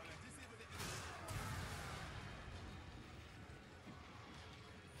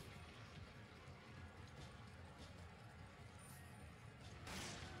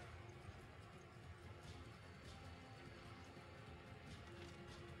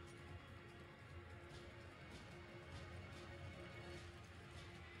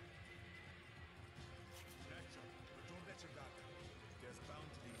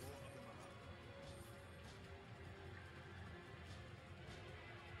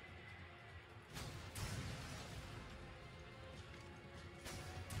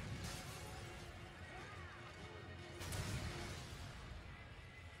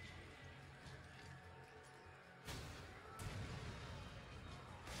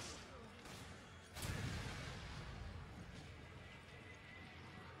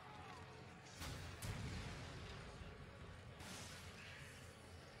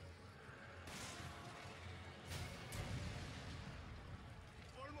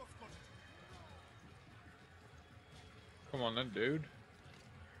 Come on then, dude.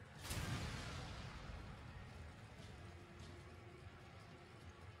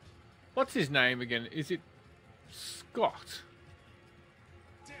 What's his name again? Is it Scott?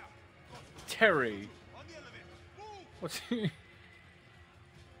 Terry. What's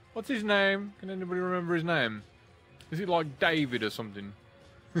his name? Can anybody remember his name? Is it like David or something?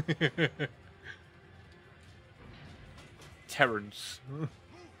 Terrence.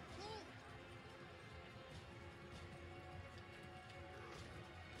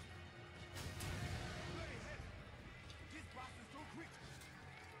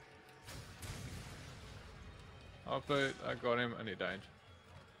 Hopefully I got him and he died.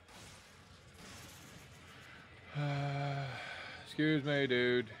 Excuse me,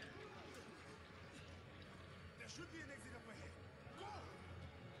 dude. There should be an exit up ahead. Go!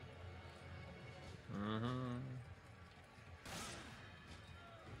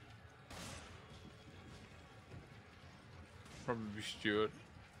 Probably Stuart.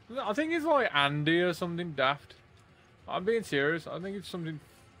 I think it's like Andy or something daft. I'm being serious. I think it's something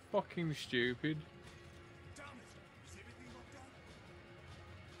fucking stupid. Damn it! Is everything locked down?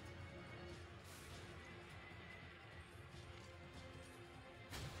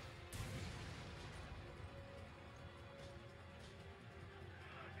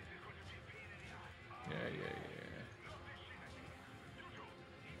 Yeah.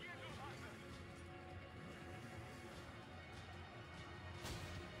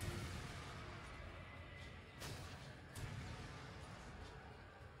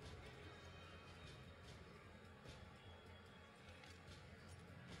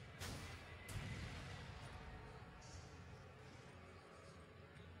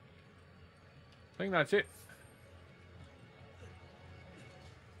 I think that's it.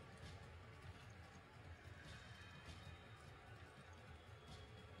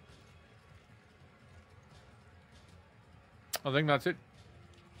 I think that's it.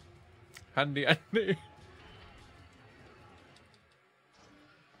 Handy Andy.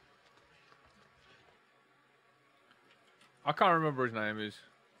 I can't remember his name is.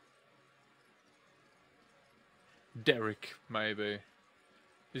 Derek, maybe.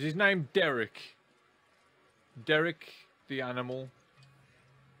 Is his name Derek? Derek the animal.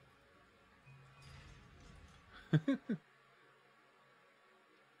 That's Irving's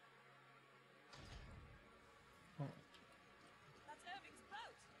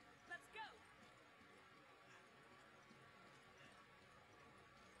boat. Let's go.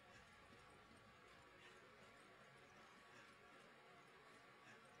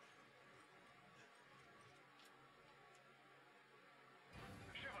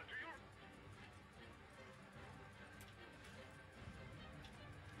 Shiva, do you...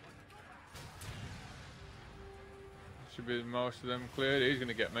 Should be most of them cleared. He's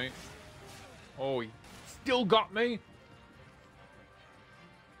gonna get me. Oh, he still got me. These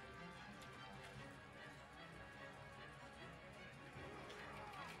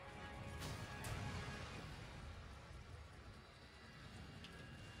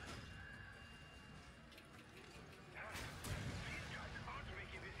guys aren't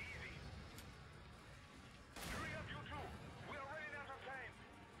making this easy. Hurry up, you two. We are running out of time.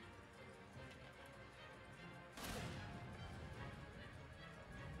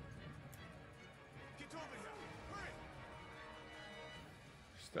 Get over here! Hurry!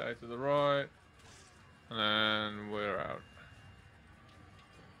 Stay to the right. And then we're out.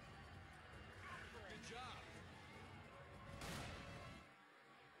 Good job!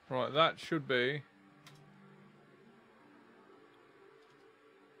 Right, that should be.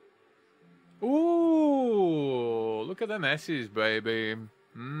 Ooh, look at them S's, baby. Here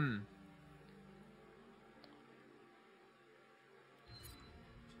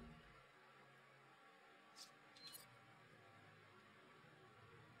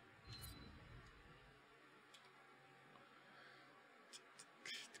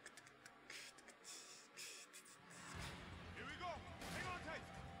we go! Hang on tight!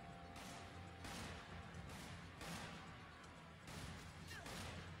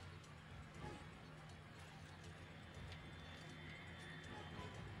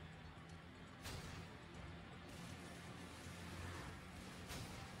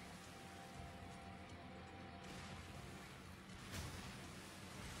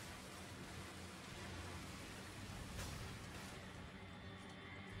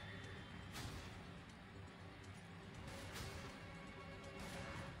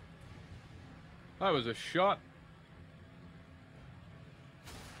 That was a shot.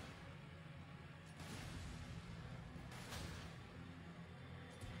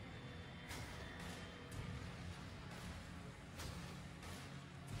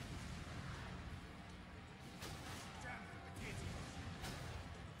 Damn it!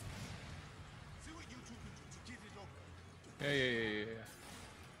 Yeah.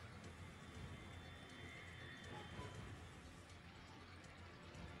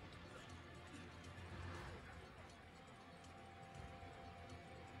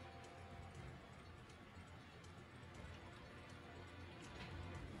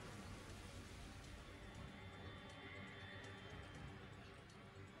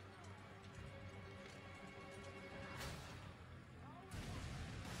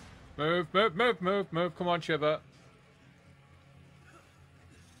 Move. Come on, Shiver.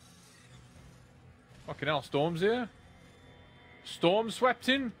 Fucking hell, Storm's here. Storm swept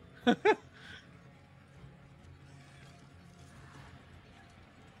in.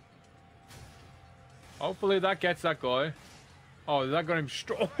 Hopefully that gets that guy. Oh, that got him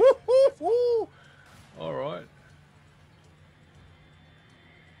strong. All right.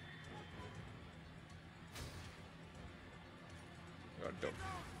 God, don't.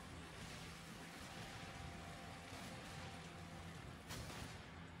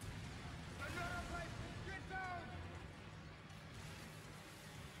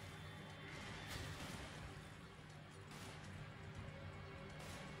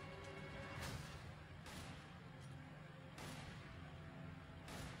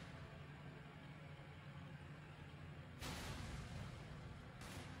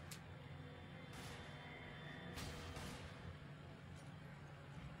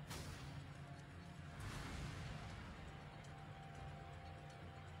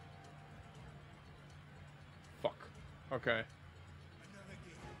 Fuck. Okay. Another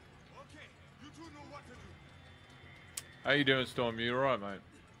game. Okay, you two know what to do. How you doing, Storm? You alright, mate?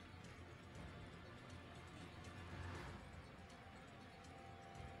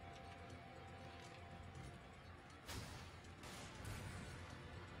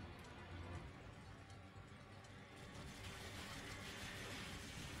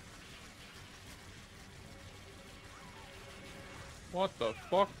 What the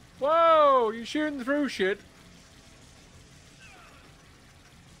fuck? Whoa! You shooting through shit?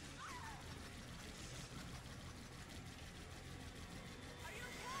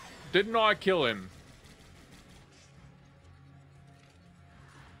 Didn't I kill him?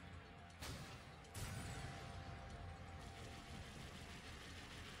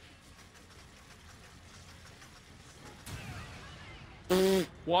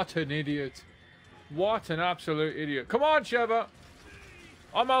 What an idiot. What an absolute idiot. Come on, Sheva.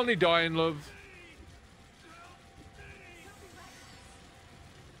 I'm only dying, love.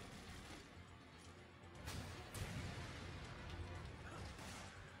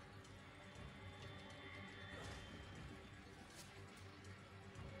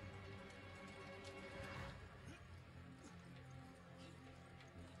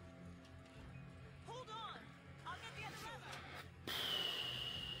 Hold on! I'll get the other lever!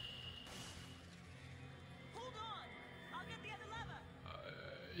 Hold on! I'll get the other lever!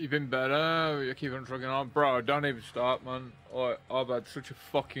 You've been better. You keep on trucking on. Bro, don't even start, man. I've had such a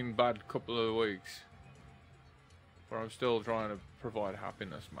fucking bad couple of weeks. But I'm still trying to provide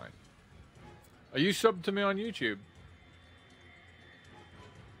happiness, mate. Are you subbed to me on YouTube?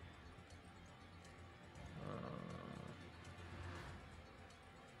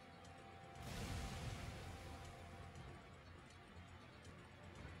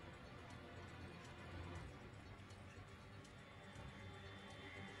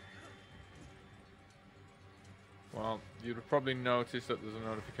 Well, you'd have probably noticed that there's a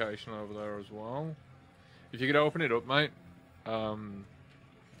notification over there as well. If you could open it up, mate. It'll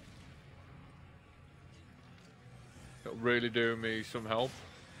really do me some help.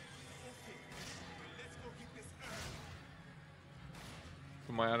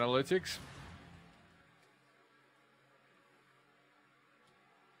 For my analytics.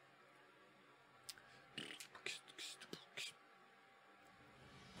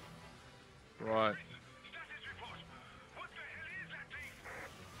 Right. Status report. What the hell is that thing?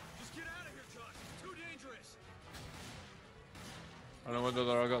 Just get out of here, John. Too dangerous. I don't know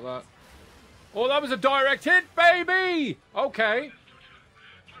whether I got that. Oh, that was a direct hit, baby! Okay. Just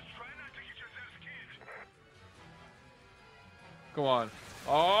try not to get yourself killed. Come on.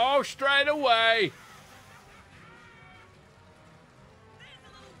 Oh, straight away. There's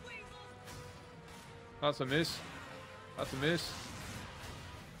a little weasel! That's a miss. That's a miss.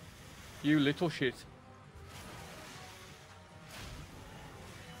 You little shit.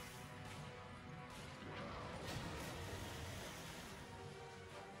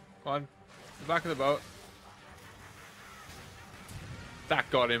 Come on. The back of the boat. That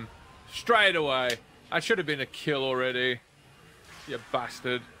got him. Straight away. That should have been a kill already. You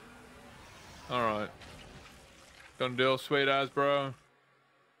bastard. Alright. Done deal, sweet as, bro.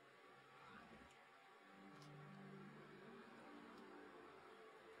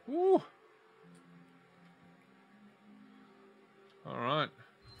 Woo. Alright.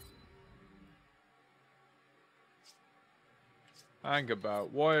 Hang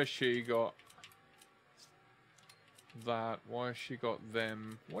about. Why has she got that? Why has she got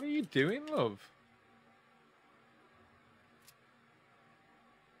them? What are you doing, love?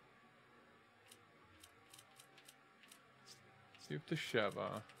 Give to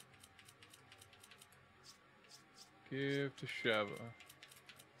Sheva. Give to Sheva.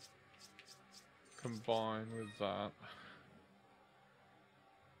 Combine with that.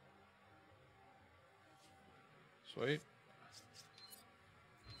 Sweet.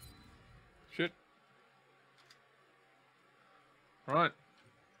 Shit. Right.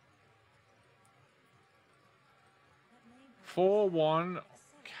 4-1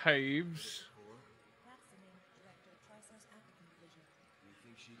 Caves.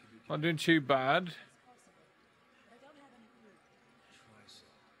 Not doing too bad.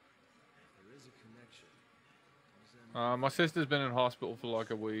 My sister's been in hospital for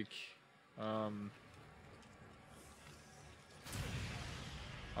like a week. I've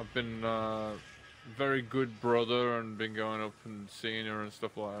been very good brother and been going up and seeing her and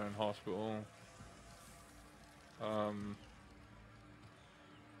stuff like that in hospital.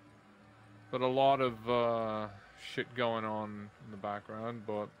 But a lot of shit going on in the background,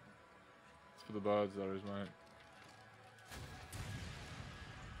 but it's for the birds, that is, mate.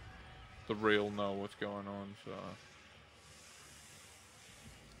 The real know what's going on, so.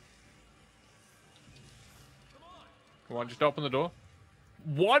 Come on, just open the door.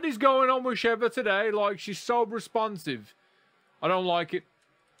 What is going on with Sheva today? Like, she's so responsive. I don't like it.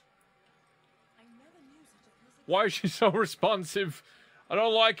 Why is she so responsive? I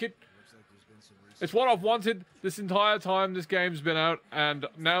don't like it. It's what I've wanted this entire time this game's been out, and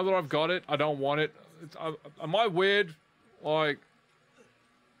now that I've got it, I don't want it. Am I weird? Like,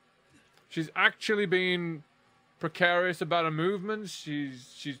 she's actually being precarious about her movements.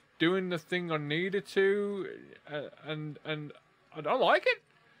 She's doing the thing I needed to, and I don't like it.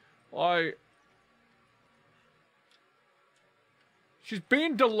 Like, she's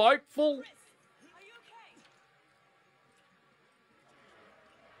being delightful. Are you okay?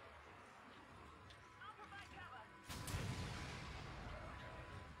 I'll provide cover.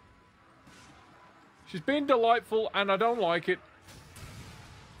 She's being delightful, and I don't like it.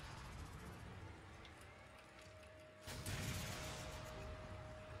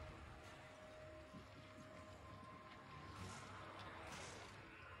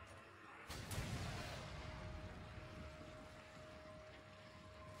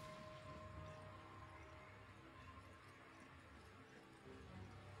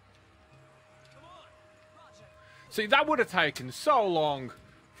 See, that would have taken so long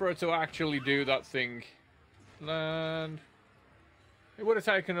for her to actually do that thing. And it would have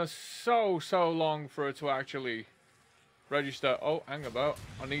taken us so long for her to actually register. Oh, hang about.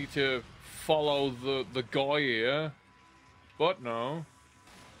 I need to follow the guy here. But no.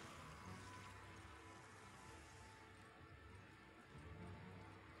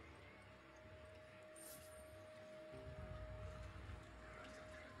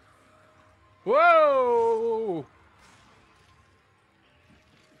 Whoa!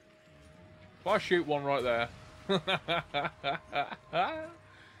 If I shoot one right there.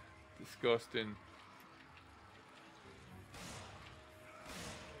 Disgusting.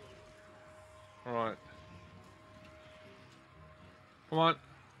 Alright. Come on.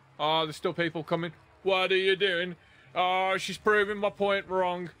 Oh, there's still people coming. What are you doing? Oh, she's proving my point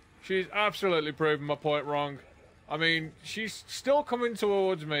wrong. She's absolutely proving my point wrong. I mean, she's still coming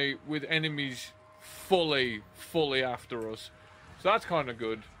towards me with enemies fully after us. So that's kind of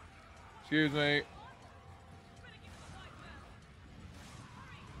good. Excuse me.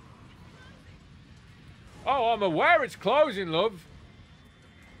 Oh, I'm aware it's closing, love.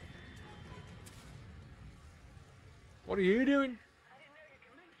 What are you doing?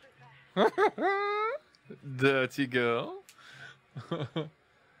 Dirty girl.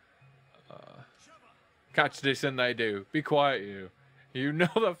 Catch this and they do. Be quiet, you. You know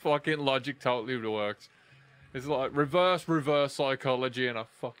that fucking logic totally works. It's like reverse psychology, and I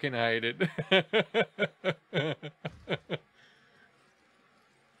fucking hate it. I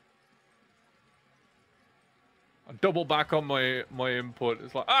double back on my input.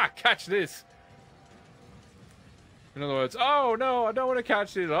 It's like, catch this. In other words, oh no, I don't want to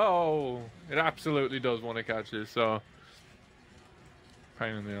catch this. Oh, it absolutely does want to catch this. So,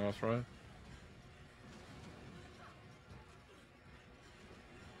 pain in the ass, right?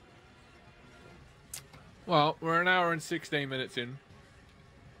 Well, we're an hour and 16 minutes in.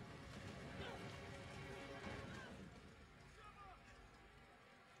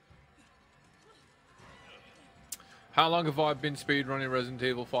 How long have I been speedrunning Resident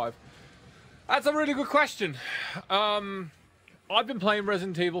Evil 5? That's a really good question. I've been playing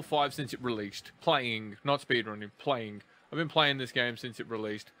Resident Evil 5 since it released. Playing, not speedrunning, playing. I've been playing this game since it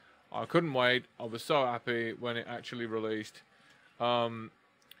released. I couldn't wait. I was so happy when it actually released. And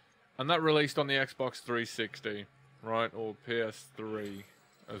that released on the Xbox 360, right? Or PS3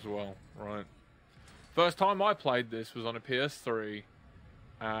 as well, right? First time I played this was on a PS3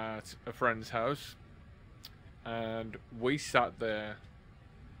 at a friend's house. And we sat there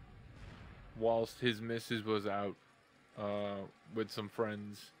whilst his missus was out with some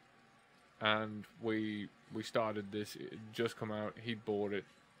friends. And we started this. It had just come out. He'd bought it.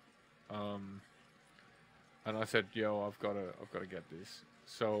 And I said, yo, I've got to get this.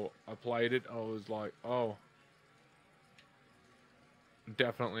 So I played it. I was like, oh,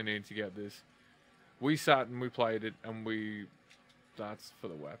 definitely need to get this. We sat and we played it, and that's for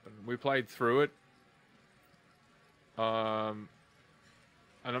the weapon. We played through it. And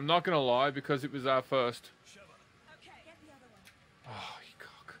I'm not gonna lie, because it was our first. Okay, get the other one. Oh, you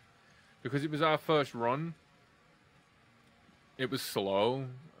cock. Because it was our first run. It was slow,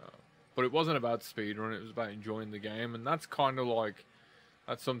 but it wasn't about speedrun. It was about enjoying the game, and that's kind of like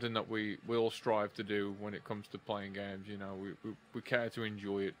that's something that we all strive to do when it comes to playing games. You know, we care to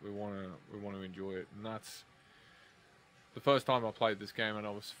enjoy it. We want to enjoy it, and that's the first time I played this game, and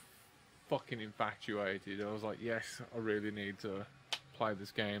I was fucking infatuated. I was like, yes, I really need to play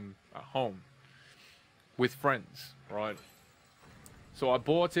this game at home with friends, right? So I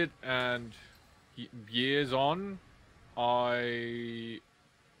bought it, and years on, I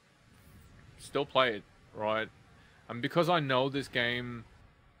still play it, right? And because I know this game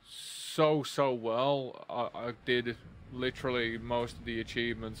so well, I did literally most of the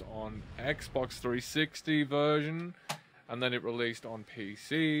achievements on Xbox 360 version, and then it released on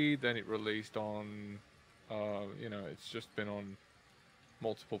PC, then it released on, you know, it's just been on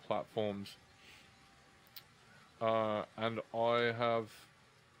multiple platforms. And I have,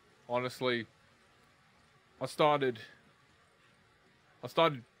 honestly, I started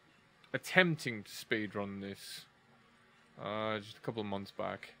attempting to speedrun this just a couple of months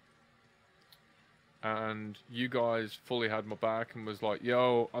back. And you guys fully had my back and was like,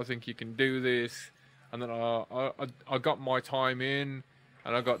 yo, I think you can do this. And then I got my time in,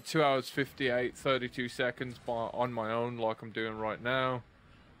 and I got 2 hours 58, 32 seconds on my own, like I'm doing right now.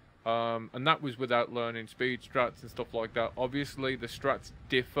 And that was without learning speed strats and stuff like that. Obviously, the strats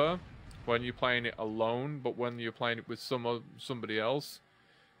differ when you're playing it alone, but when you're playing it with somebody else,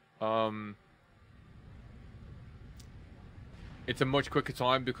 it's a much quicker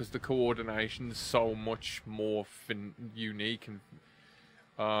time because the coordination's so much more unique, and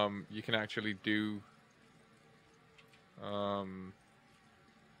you can actually do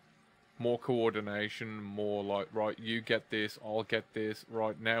more coordination, more like, right, you get this, I'll get this,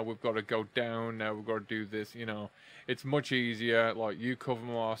 right, now we've got to go down, now we've got to do this, you know. It's much easier, like, you cover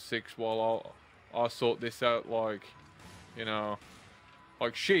my R6 while I'll sort this out, like, you know.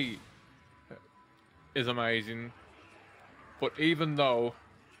 Like, she is amazing, but even though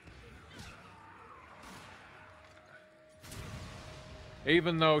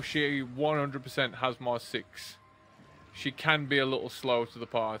she 100% has my 6, she can be a little slow to the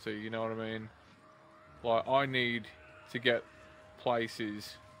party, you know what I mean? Like, I need to get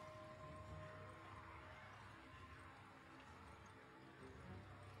places.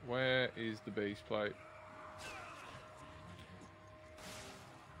 Where is the beast plate?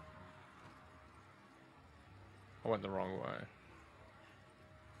 I went the wrong way.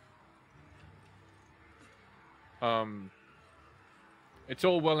 It's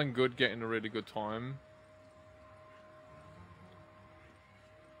all well and good getting a really good time.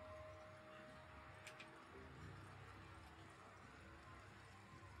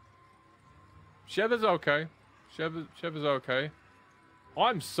 Sheva's okay. Sheva's okay.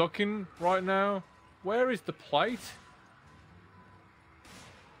 I'm sucking right now. Where is the plate?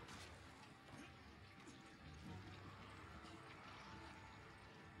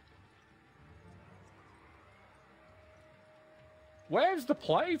 Where's the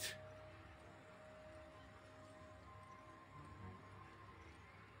plate?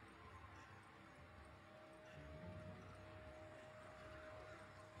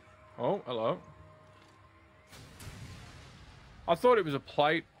 Oh, hello. I thought it was a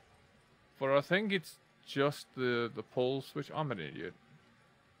plate, but I think it's just the pull switch. I'm an idiot.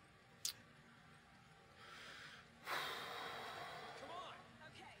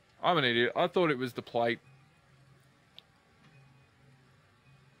 I'm an idiot. I thought it was the plate.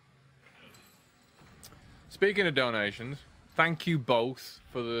 Speaking of donations, thank you both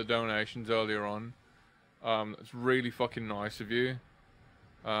for the donations earlier on. It's really fucking nice of you.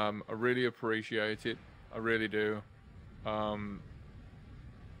 I really appreciate it. I really do.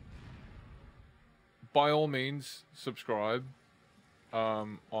 By all means, subscribe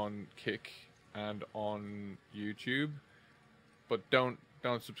on Kick and on YouTube, but don't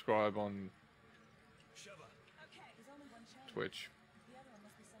subscribe on Sheva. Okay. There's only one chain. Twitch. The other one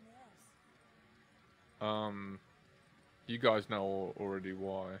must be somewhere else. You guys know already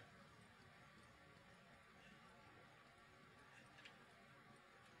why.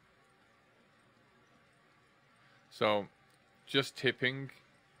 So, just tipping.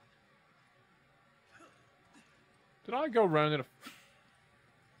 Did I go round in a...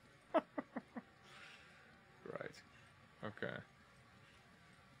 Right. Okay.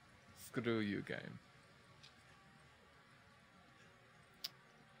 Screw you, game.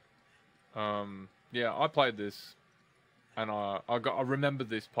 Yeah, I played this, and I remember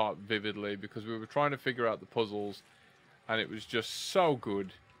this part vividly because we were trying to figure out the puzzles, and it was just so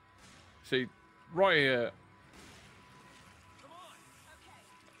good. See, right here,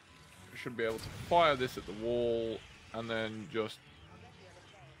 I should be able to fire this at the wall, and then just...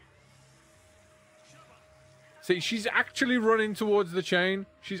 See, she's actually running towards the chain.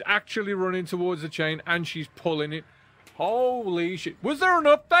 She's actually running towards the chain, and she's pulling it. Holy shit. Was there an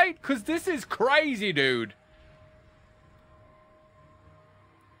update? Because this is crazy, dude.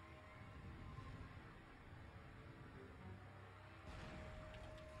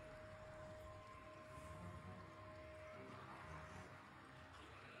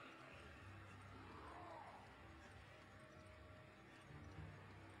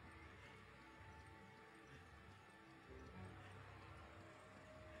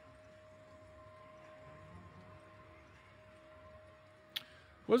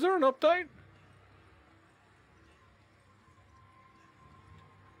 Was there an update?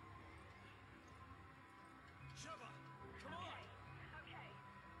 Sheva, come on.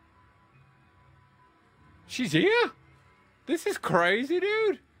 She's here? This is crazy,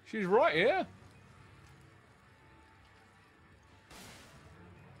 dude. She's right here.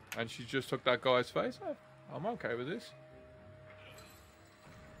 And she just took that guy's face off. I'm okay with this.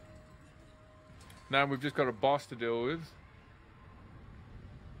 Now we've just got a boss to deal with.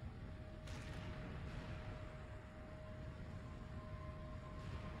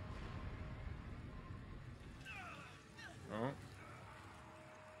 Oh.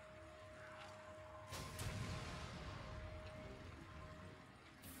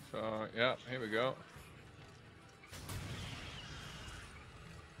 So, yeah, here we go.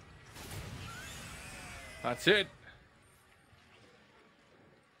 That's it.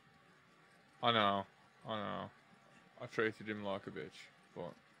 I know. I treated him like a bitch,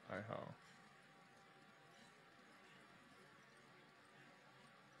 but hey ho.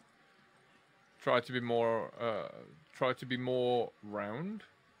 Try to be more round.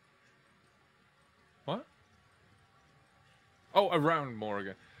 What? Oh, around more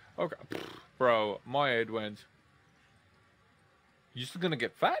again. Okay. Bro, my head went. You still gonna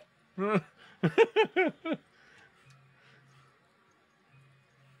get fat?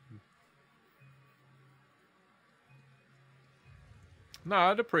 No,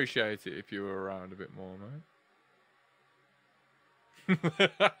 I'd appreciate it if you were around a bit more, mate.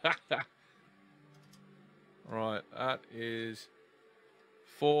 Right, that is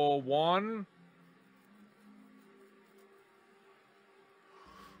 4-1.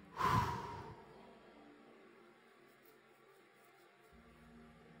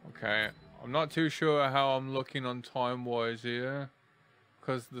 Okay, I'm not too sure how I'm looking on time-wise here,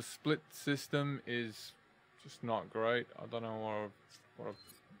 because the split system is just not great. I don't know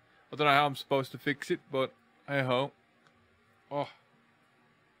I don't know how I'm supposed to fix it, but hey ho. Oh,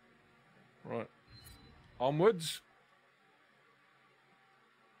 right, onwards.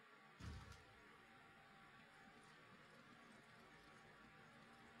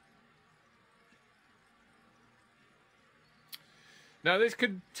 Now this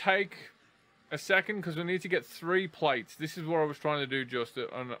could take a second because we need to get 3 plates. This is what I was trying to do just,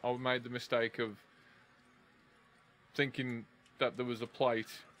 and I made the mistake of thinking that there was a plate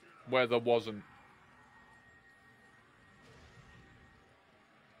where there wasn't.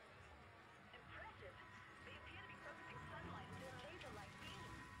 Impressive. They appear to be focusing sunlight through a laser-like beam.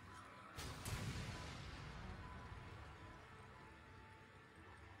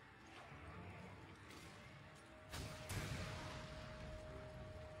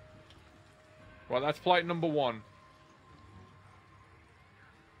 Right, that's plate number 1.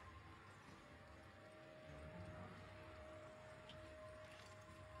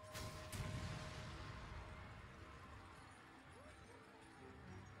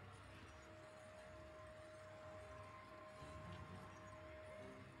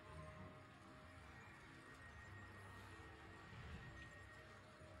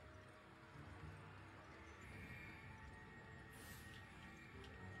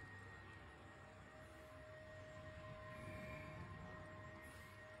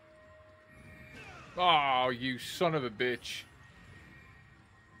 Oh, you son of a bitch.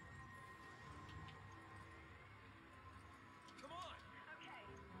 Come on. Okay.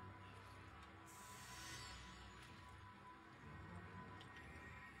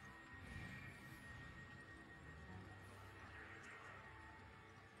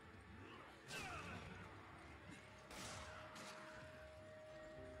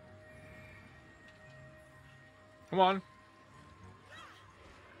 Come on.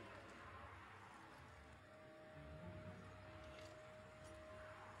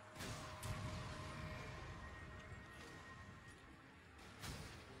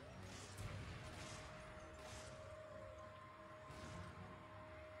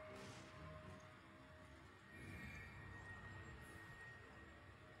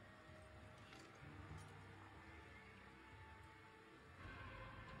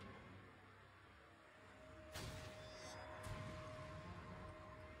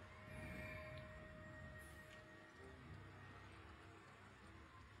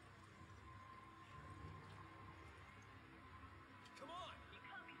 Come on. You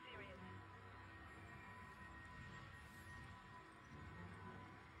can't be serious.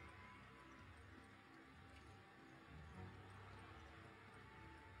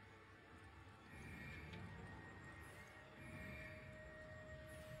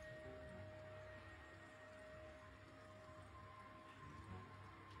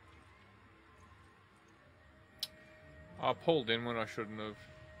 I pulled in when I shouldn't have.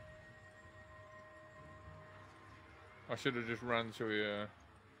 I should have just ran through here.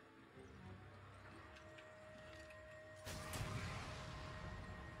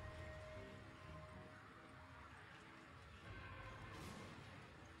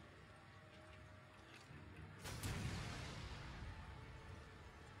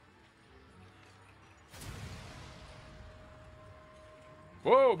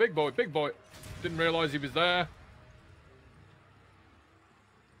 Whoa, big boy, big boy. Didn't realize he was there.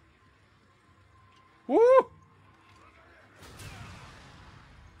 Woo!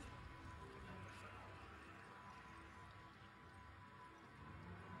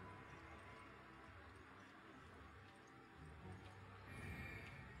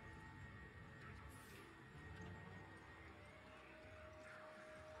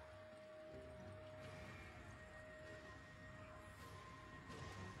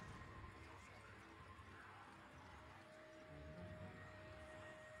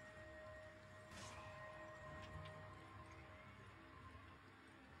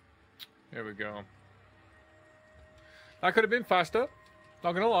 Here we go. That could have been faster.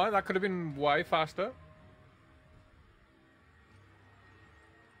 Not gonna lie, that could have been way faster.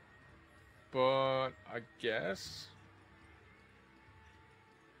 But I guess.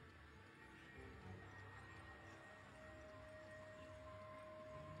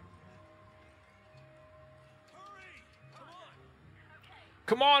 Hurry.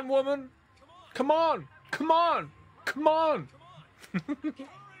 Come on. Come on, woman. Come on. Come on. Come on. Come on. Hurry.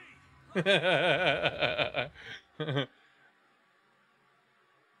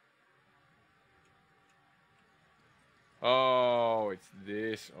 Oh, it's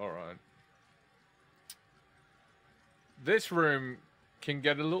this. All right. This room can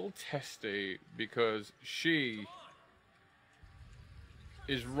get a little testy because she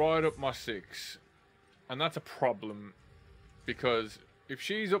is right up my six. And that's a problem because if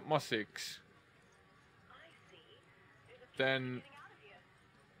she's up my six, I see. There's a then getting out of here.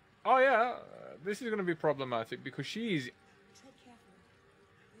 oh yeah, this is going to be problematic because she's Tread carefully.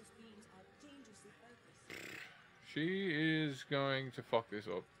 Those beams are dangerously focused. she is going to fuck this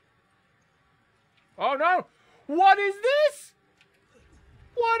up. Oh no! What is this?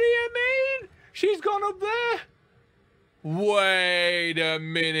 What do you mean? She's gone up there. Wait a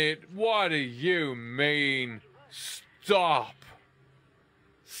minute. What do you mean? Stop.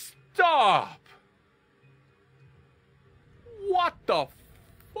 Stop. What the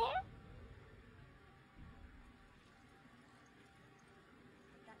fuck?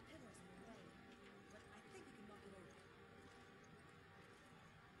 That pillar's in the way, but I think we can knock it over.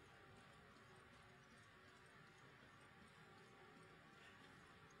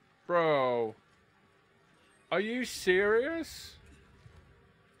 Bro. Are you serious?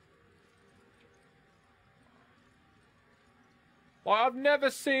 Like, I've never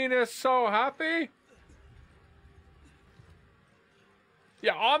seen her so happy.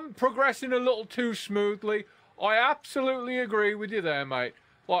 Yeah, I'm progressing a little too smoothly. I absolutely agree with you there, mate.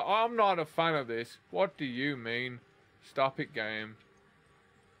 Like, I'm not a fan of this. What do you mean? Stop it, game.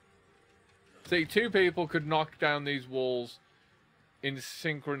 See, two people could knock down these walls in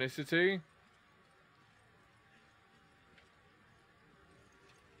synchronicity.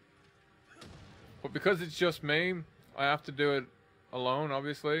 But because it's just me, I have to do it alone,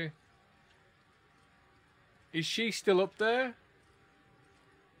 obviously. Is she still up there?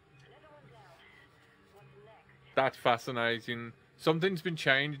 That's fascinating. Something's been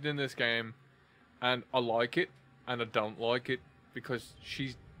changed in this game, and I like it, and I don't like it, because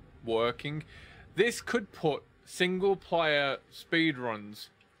she's working. This could put single-player speedruns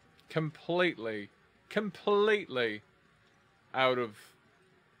completely out of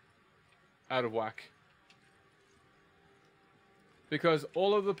whack. Because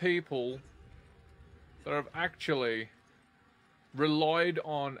all of the people that have actually relied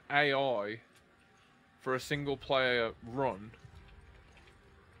on AI for a single player run,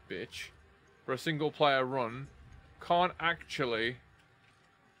 for a single player run, can't actually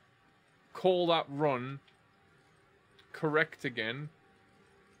call that run correct again,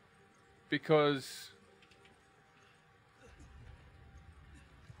 because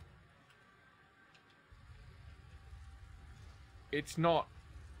it's not.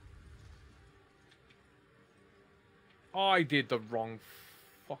 I did the wrong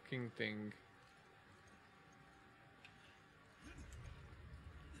fucking thing.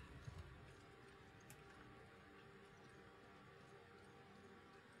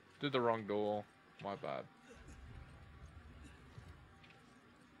 Did the wrong door. My bad.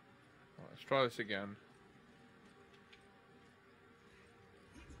 Let's try this again.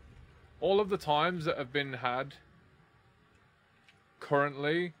 All of the times that have been had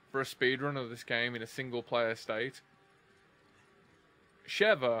currently for a speedrun of this game in a single player state,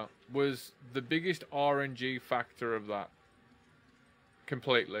 Sheva was the biggest RNG factor of that.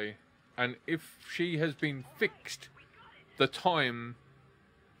 Completely. And if she has been fixed the time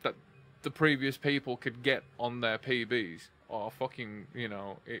that the previous people could get on their PBs, or fucking, you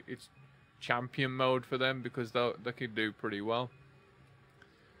know, it's champion mode for them, because they could do pretty well.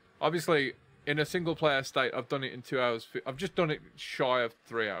 Obviously, in a single player state, I've done it in 2 hours. I've just done it shy of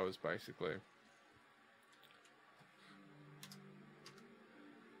 3 hours, basically.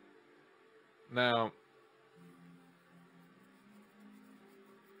 Now,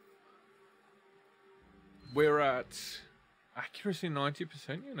 we're at accuracy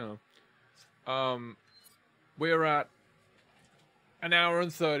 90%, you know. We're at 1 hour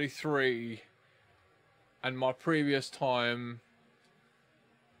and 33, and my previous time,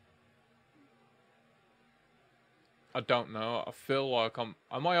 I don't know. I feel like am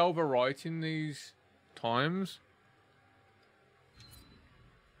I overwriting these times?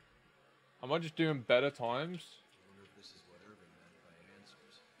 Am I just doing better times? Wonder if this is what Irving meant by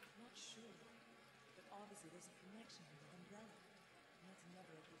answers. Not sure, but obviously there's a connection with the umbrella. And that's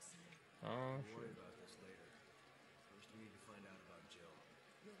never a good sign. Oh, We'll shit. worry about this later. First, we need to find out about Jill.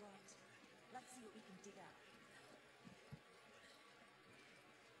 You're right. Let's see what we can dig out.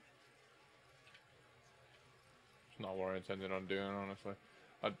 It's not what I intended on doing, honestly.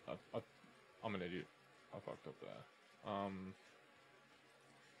 I'm an idiot. I fucked up there.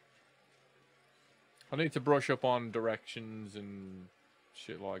 I need to brush up on directions and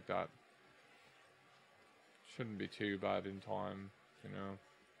shit like that. Shouldn't be too bad in time, you know.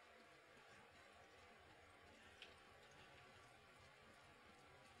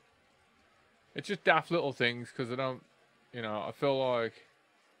 It's just daft little things, because I don't, you know, I feel like...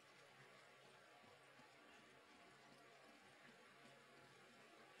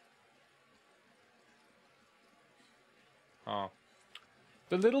 Oh.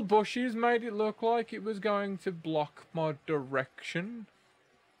 The little bushes made it look like it was going to block my direction.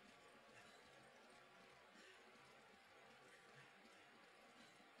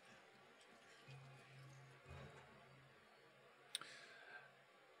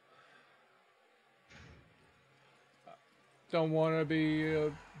 Don't want to be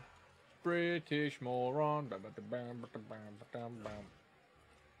a British moron. This is the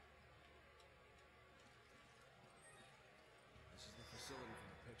facility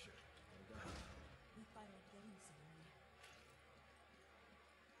from the picture. Well done. We finally getting somewhere.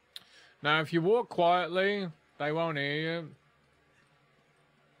 Now, if you walk quietly, they won't hear you.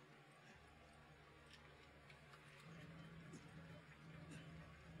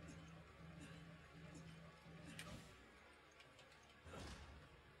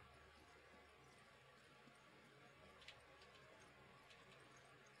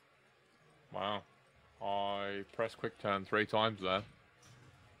 Wow. I pressed quick turn 3 times there.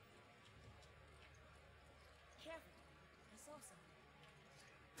 Careful. I saw something.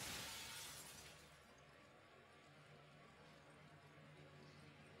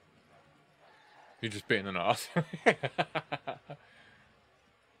 You're just being an ass.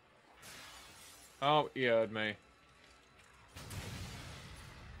 Oh, he heard me.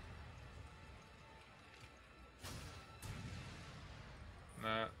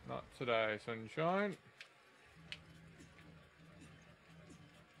 today, sunshine?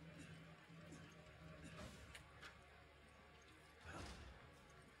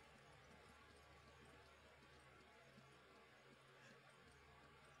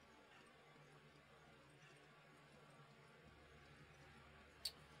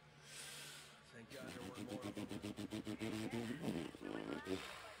 Thank God there weren't more of them.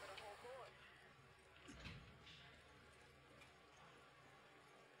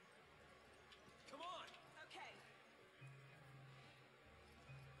 Come on! Okay.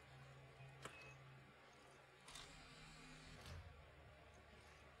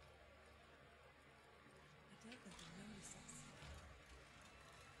 I don't think they'll notice us.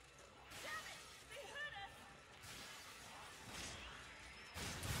 Damn it! They heard us!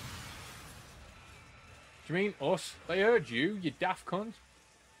 Do you mean us? They heard you, you daft cunt.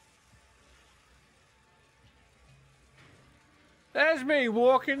 There's me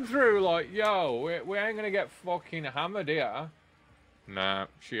walking through like, yo, we ain't gonna get fucking hammered here. Nah,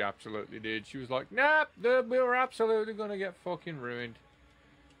 she absolutely did. She was like, nah, we were absolutely gonna get fucking ruined.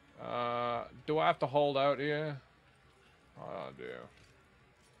 Do I have to hold out here? I do.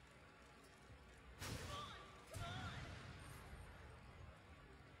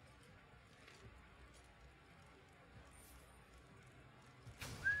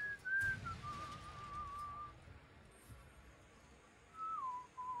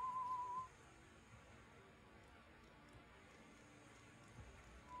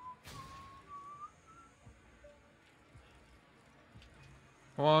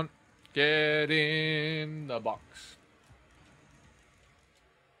 Come on, get in the box.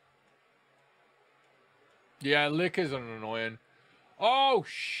 Yeah, liquor's an annoying. Oh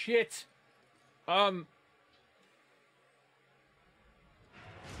shit.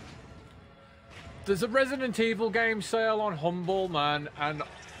 There's a Resident Evil game sale on Humble, man, and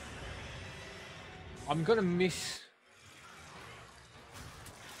I'm gonna miss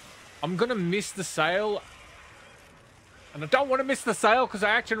the sale. And I don't want to miss the sale because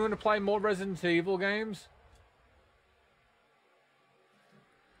I actually want to play more Resident Evil games.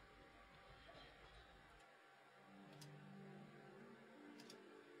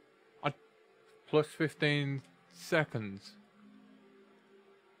 Plus 15 seconds.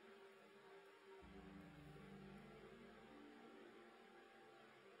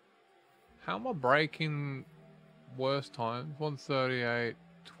 How am I breaking worst times? 1:38,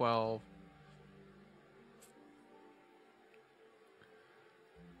 12.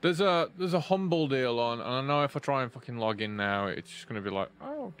 There's a Humble deal on, and I know if I try and fucking log in now, it's just gonna be like,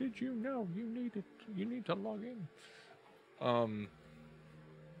 oh, did you know you need to log in?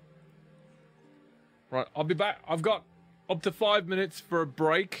 Right, I'll be back. I've got up to 5 minutes for a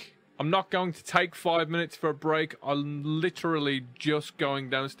break. I'm not going to take 5 minutes for a break. I'm literally just going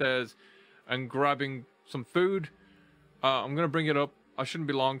downstairs and grabbing some food. I'm gonna bring it up. I shouldn't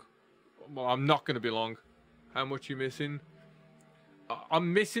be long. Well, I'm not gonna be long. How much you missing?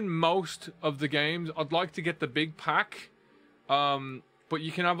 I'm missing most of the games. I'd like to get the big pack. But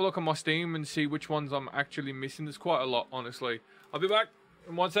you can have a look on my Steam and see which ones I'm actually missing. There's quite a lot, honestly. I'll be back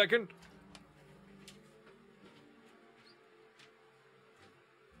in 1 second.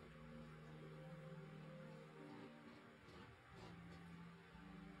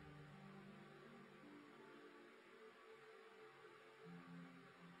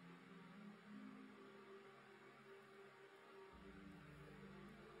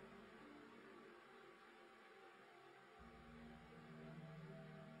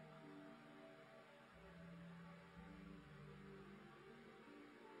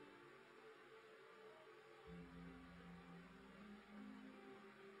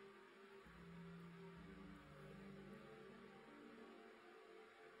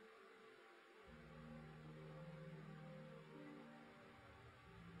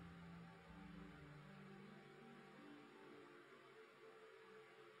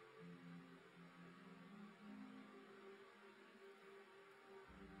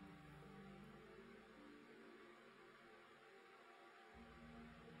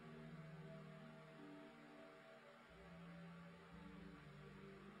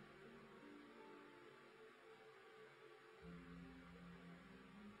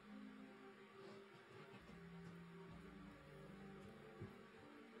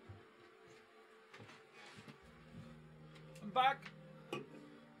 Back.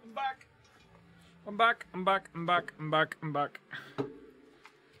 I'm back. I'm back. I'm back. I'm back. I'm back. I'm back.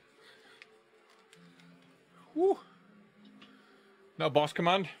 Woo. No boss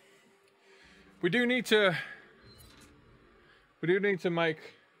command. We do need to make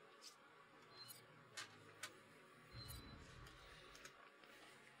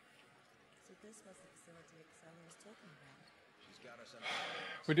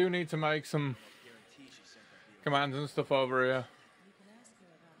We do need to make some commands and stuff over here. You can ask her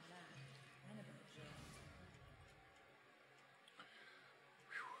about that and about Jones.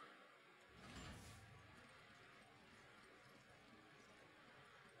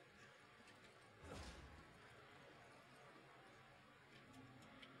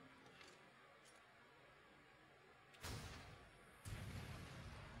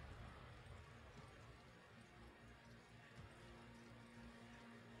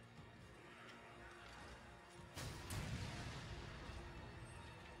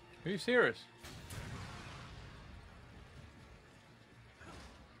 Are you serious?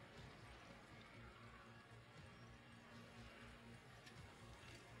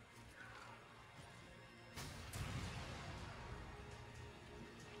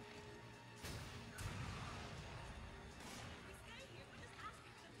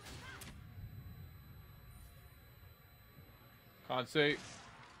 Can't see.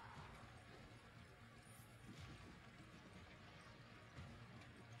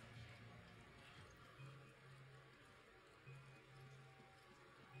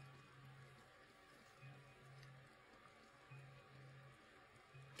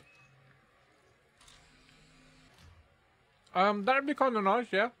 That'd be kind of nice,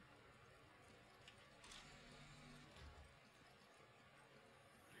 yeah.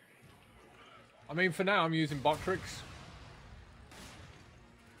 I mean, for now, I'm using bot tricks.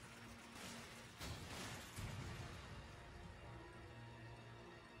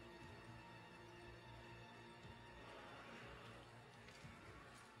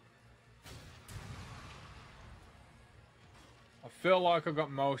 I feel like I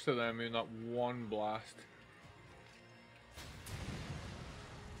got most of them in that one blast.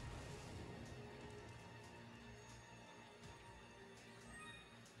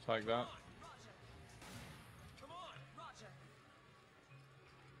 Like that. Come on! Roger.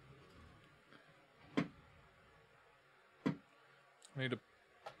 I need a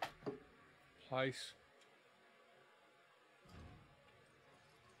place.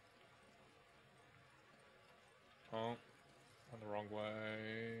 Oh, went the wrong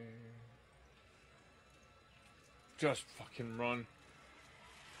way. Just fucking run.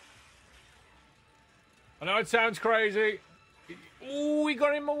 I know it sounds crazy. Ooh, we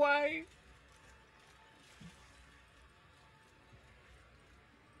got him away.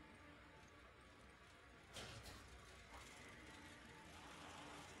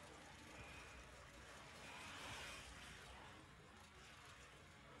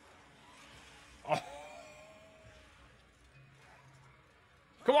 Oh.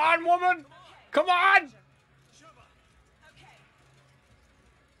 Come on, woman! Come on!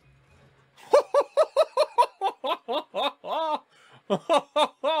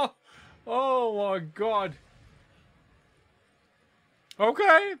 Oh my god.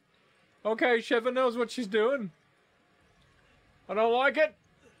 Okay. Okay, Sheva knows what she's doing. I don't like it.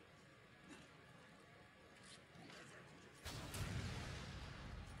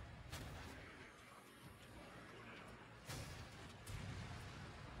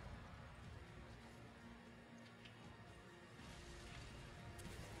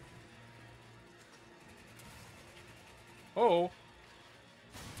 Oh.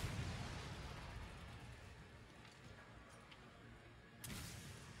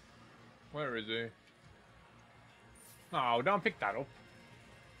 Where is he? No, don't pick that up.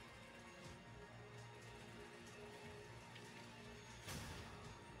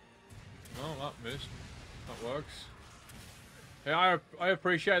 Oh, that missed. That works. Yeah, I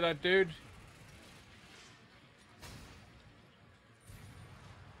appreciate that, dude.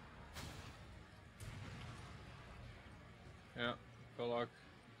 Yeah, feel like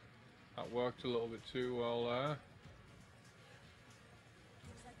that worked a little bit too well there. Looks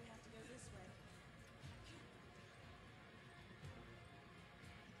like we have to go this way.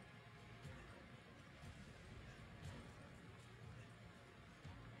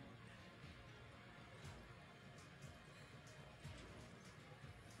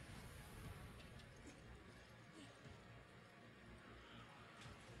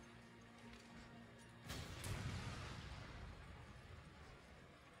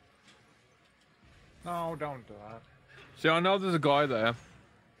 No, don't do that. See, I know there's a guy there.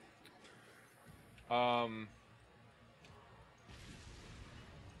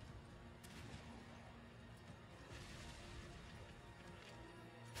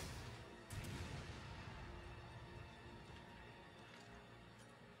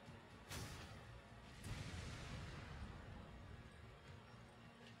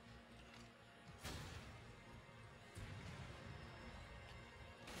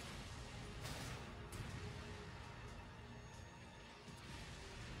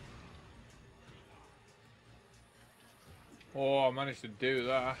 Oh, I managed to do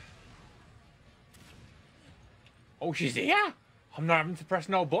that. Oh, she's here? I'm not having to press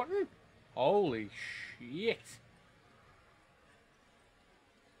no button? Holy shit.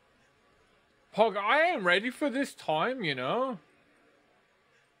 Pog, I ain't ready for this time, you know?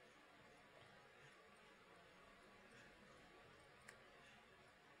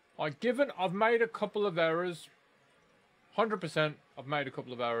 Like, given I've made a couple of errors, 100% I've made a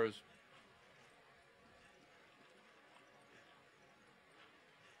couple of errors.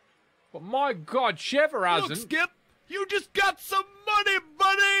 But my god, Chever hasn't. Look, Skip, you just got some money,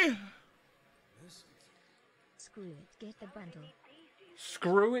 buddy! Screw it, get the bundle.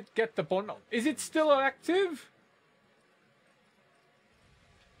 Screw it, get the bundle. Is it still active?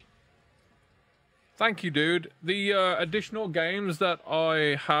 Thank you, dude. The additional games that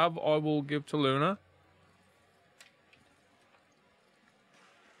I have, I will give to Luna.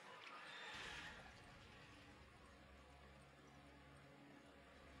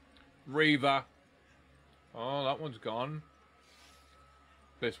 Reaver. Oh, that one's gone.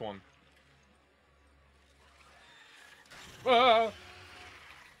 This one. Ah!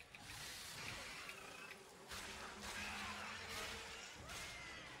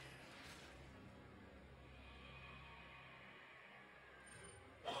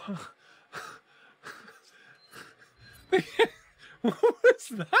 What was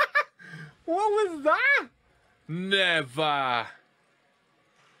that? What was that? Never.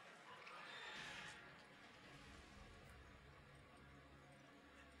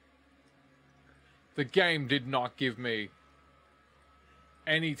 The game did not give me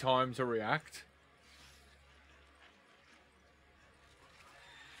any time to react.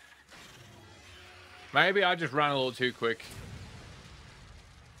 Maybe I just ran a little too quick.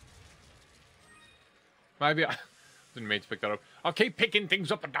 Maybe I didn't mean to pick that up. I'll keep picking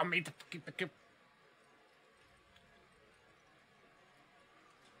things up. I don't mean to keep picking.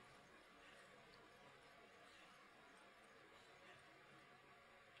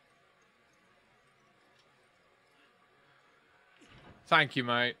 Thank you,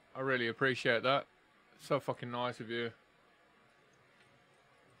 mate. I really appreciate that. So fucking nice of you.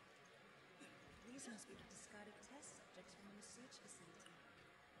 These must be the discarded test subjects from the research facility.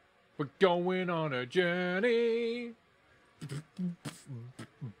 We're going on a journey.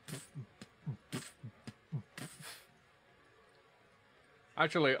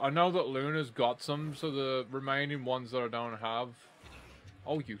 Actually, I know that Luna's got some, so the remaining ones that I don't have.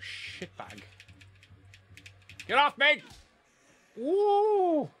 Oh, you shitbag. Get off me!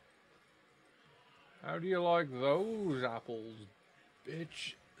 Ooh! How do you like those apples,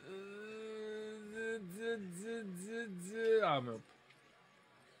 bitch? I'm up.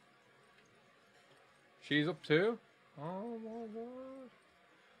 She's up too? Oh my god.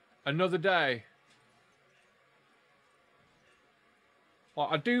 Another day. Well,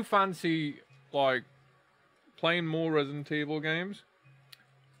 I do fancy, like, playing more Resident Evil games.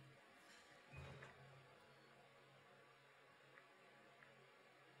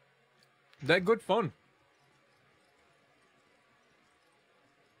 They're good fun.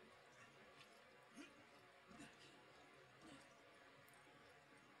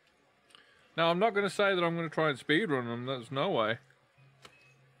 Now, I'm not going to say that I'm going to try and speedrun them. There's no way.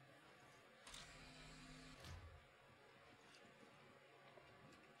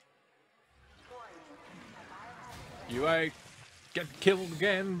 You ain't get killed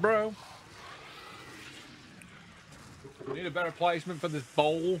again, bro. We need a better placement for this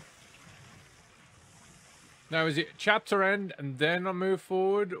bowl. Now, is it chapter end and then I move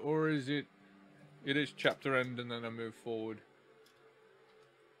forward, or is it... It is chapter end and then I move forward.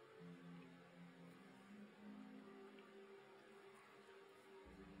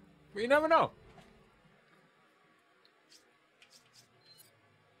 But you never know.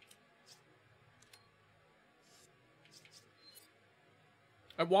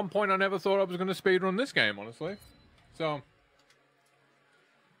 At one point, I never thought I was going to speedrun this game, honestly. So...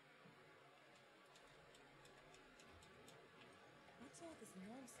 What's all this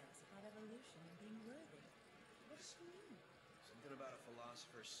nonsense about evolution and being worthy? What does she mean? Something about a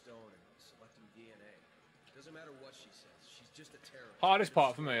philosopher's stone and selecting DNA. Doesn't matter what she says, she's just a terrorist. Hardest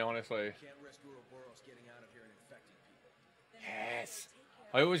part for me, honestly. Can't risk Ouroboros getting out of here and infecting people. Yes.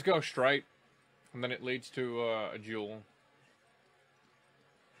 I always go straight, and then it leads to a duel.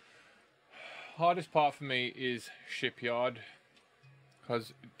 Hardest part for me is Shipyard,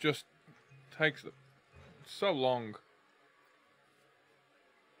 because it just takes so long.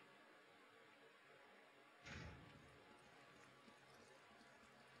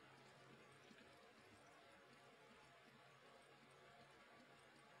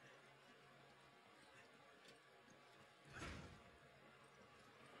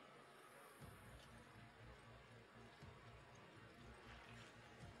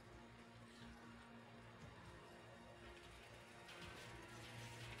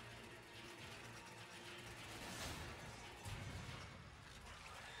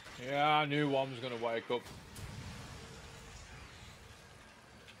 Yeah, I knew one was gonna wake up.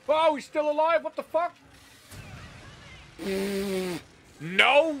 Oh, he's still alive, what the fuck?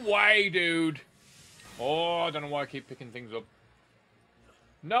 No way, dude. Oh, I don't know why I keep picking things up.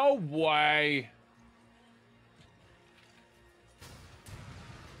 No way.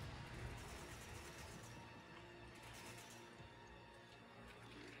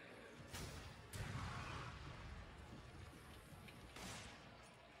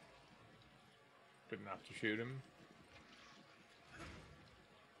 Didn't have to shoot him.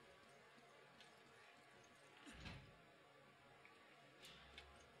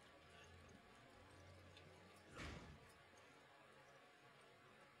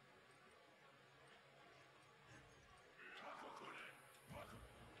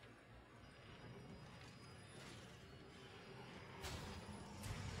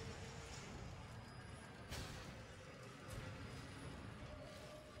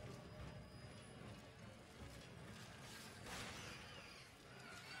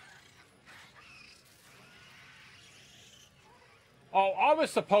 Oh, I was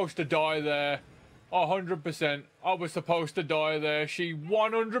supposed to die there. 100%. I was supposed to die there. She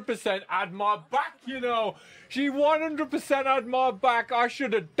 100% had my back, you know. She 100% had my back. I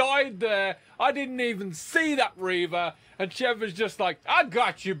should have died there. I didn't even see that Reaver. And Chev was just like, I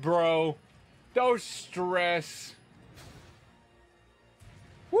got you, bro. Don't stress.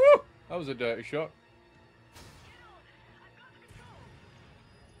 Woo! That was a dirty shot.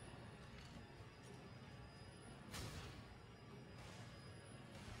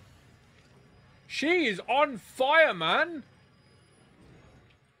 She is on fire, man.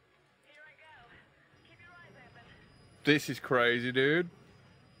 Here I go. Keep your eyes open. This is crazy, dude.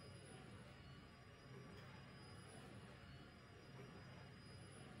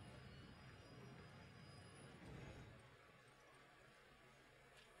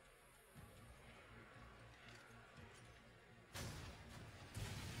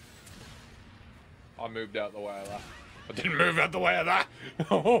 I moved out the way of that. I didn't move out the way of that.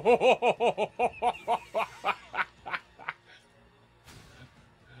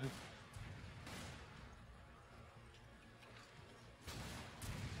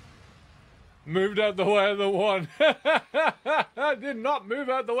 Moved out the way of the one. I did not move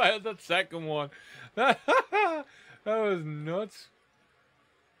out the way of the second one. That was nuts.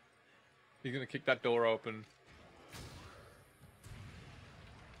 You're gonna kick that door open.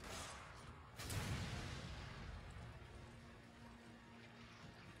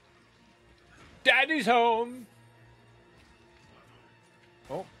 Daddy's home.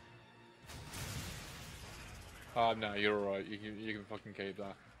 Oh. Oh no, you're alright. You can fucking keep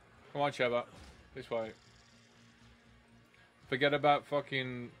that. Come on, Sheva. This way. Forget about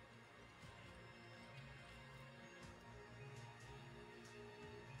fucking...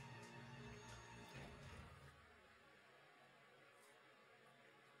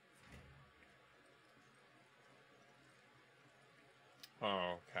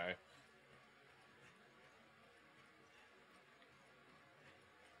 Oh, okay.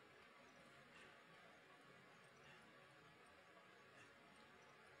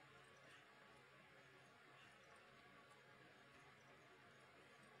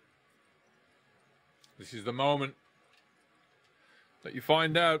 This is the moment that you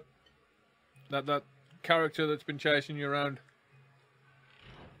find out that that character that's been chasing you around.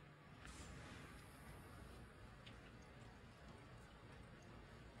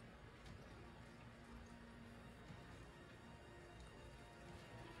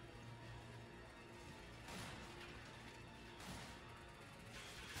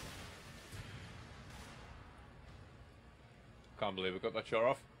 Can't believe I got that shot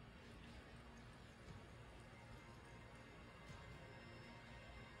off.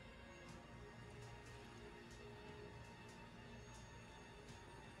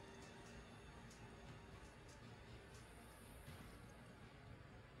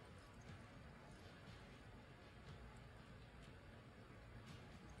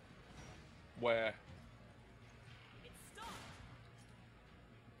 Where? It stopped.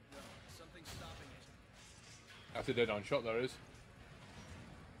 No, something's stopping it. That's a dead-on shot, there is.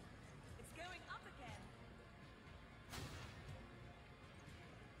 It's going up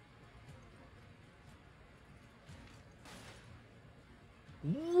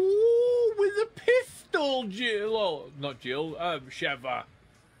again. Ooh, with a pistol, Jill. Oh, not Jill, Sheva.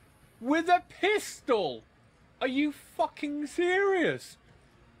 With a pistol! Are you fucking serious?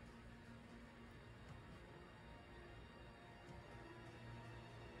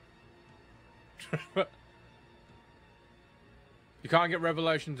 You can't get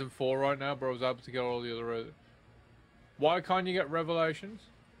Revelations in 4 right now, bro. I was able to get all the other... Why can't you get Revelations?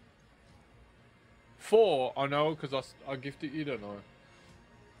 4, I know, because I gifted you, don't I?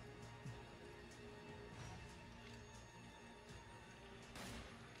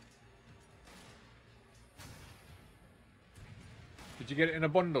 Did you get it in a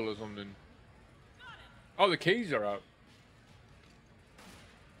bundle or something? Oh, the keys are out.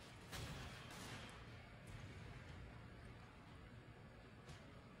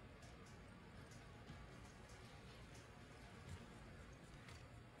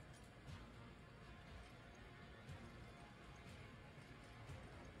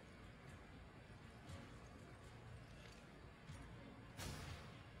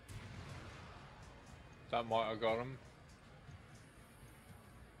 That might have got him.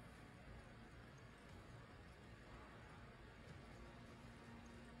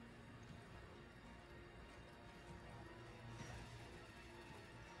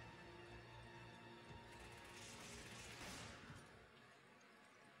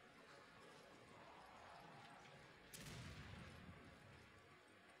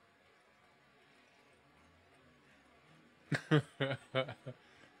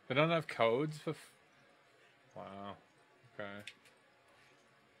 They don't have codes for... Wow. Okay.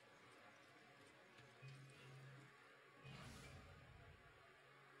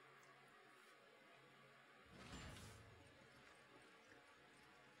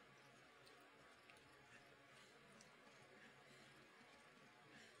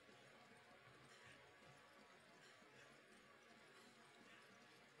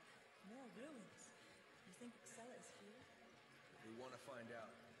 More ruins. You think Excella is here? We want to find out.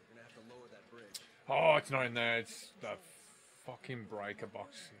 We're gonna have to lower that bridge. Oh, it's not in there. It's the fucking breaker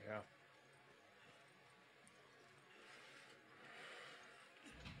box. Yeah.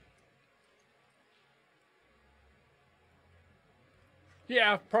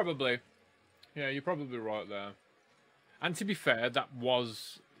 Yeah, probably. Yeah, you're probably right there. And to be fair, that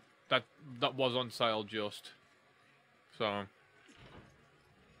was on sale just. So.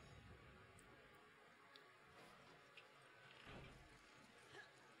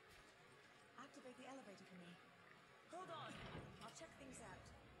 Activate the elevator for me. Hold on. I'll check things out.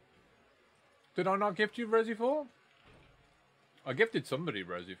 Did I not gift you Resi 4? I gifted somebody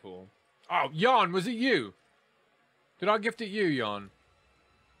Resi 4. Oh, Jan, was it you? Did I gift it you, Jan?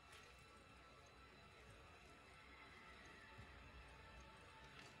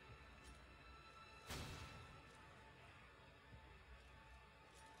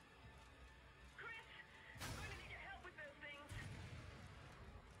 Chris, I'm going to need your help with those things.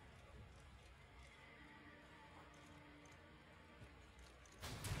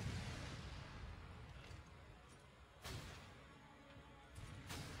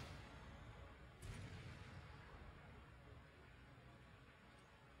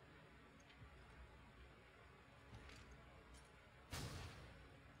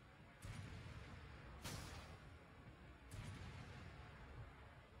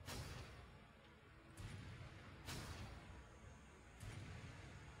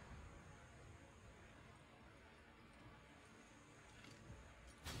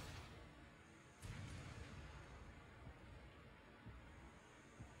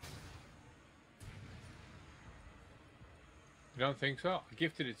 You don't think so? I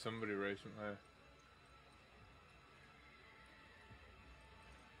gifted it somebody recently. Okay,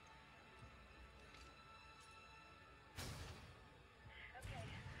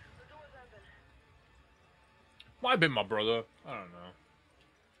 the door's open. Might have been my brother. I don't know.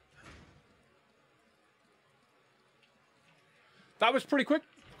 That was pretty quick.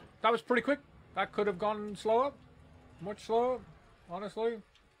 That was pretty quick. That could have gone slower. Much slower, honestly.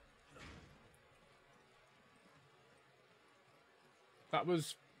 That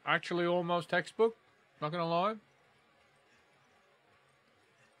was actually almost textbook. Not gonna lie.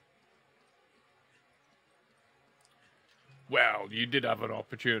 Well, you did have an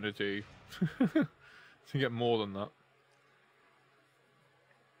opportunity to get more than that.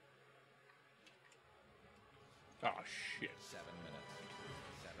 Oh, shit. 7 minutes.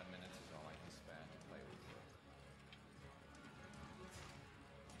 7 minutes is all I can spare to play with you.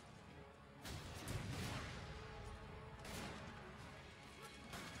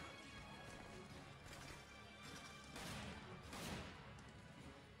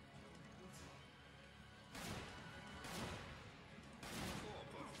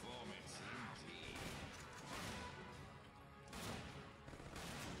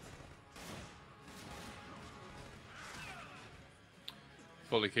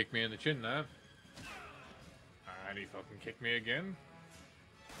 Fully kicked me in the chin there. And he fucking kicked me again.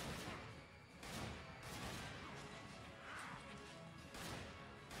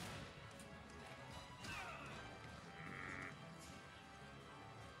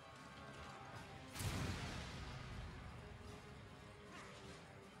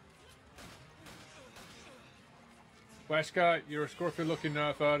 Wesker, you're a scruffy looking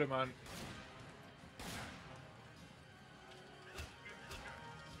nerf herder, man.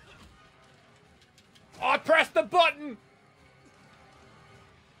 I pressed the button!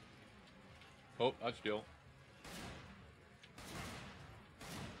 Oh, that's Jill.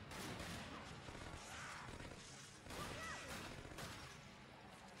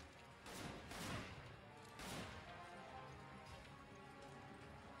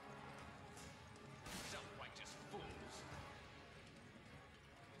 Self-righteous fools.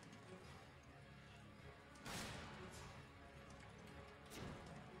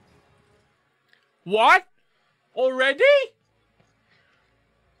 What? Already?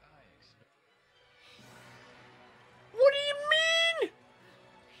 What do you mean?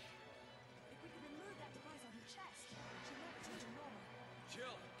 If we could remove that device on her chest, she'd never return to normal.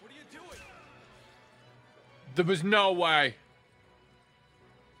 Jill, what are you doing? There was no way.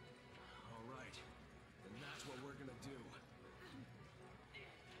 All right. Then that's what we're gonna do.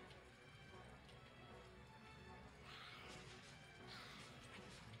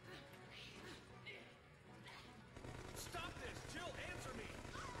 Stop this! Jill, answer me!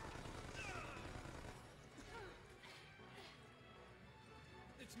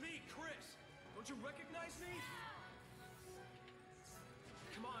 It's me, Chris. Don't you recognize me?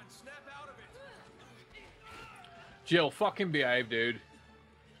 Come on, snap out of it. Jill, fucking behave, dude.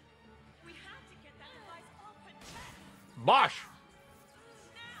 We have to get that device off her chest. Bosh!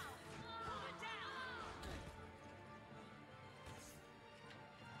 Now! Pull her down!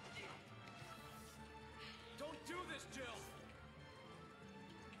 Don't do this, Jill.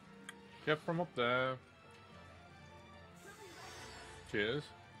 Get from up there. Cheers.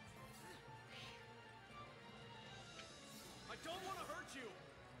 I don't want to hurt you.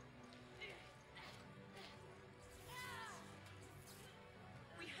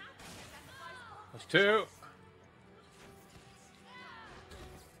 We have to get that device off. That's two.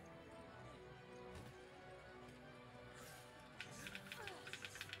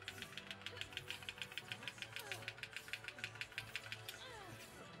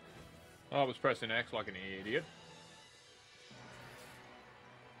 I was pressing X like an idiot.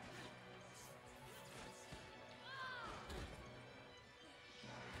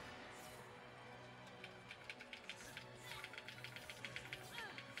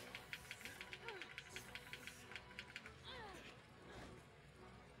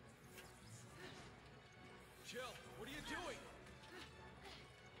 Jill, what are you doing?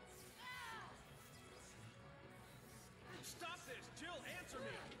 Stop this! Jill, answer me!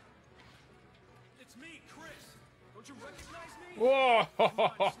 It's me, Chris. Don't you recognize me? Whoa!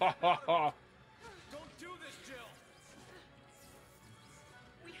 Don't do this, Jill!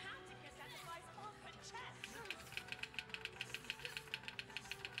 We have to get that device off her chest.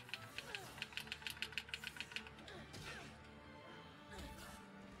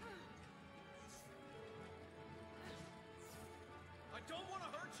 I don't want to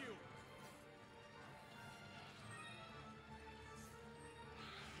hurt you!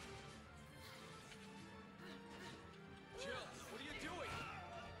 Jill, what are you doing?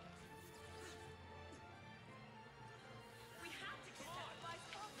 We have to get that device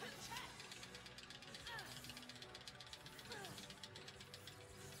off her chest.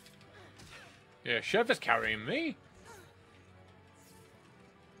 Yeah, Chef is carrying me.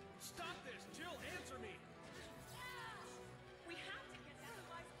 Stop this! Jill, answer me! We have to get that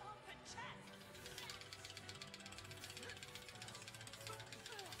device off her chest.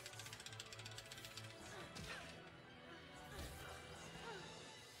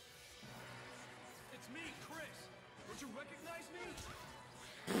 It's me, Chris. Don't you recognize me?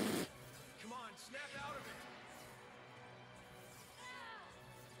 Come on, snap out of it.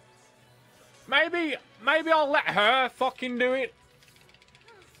 Maybe I'll let her fucking do it.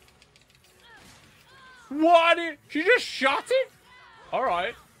 What? She just shot it?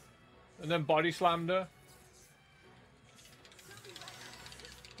 Alright. And then body slammed her.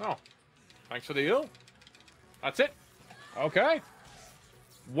 Oh. Thanks for the heal. That's it. Okay.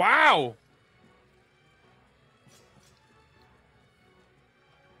 Wow.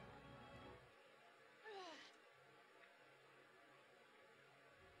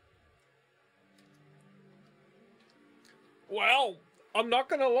 Well, I'm not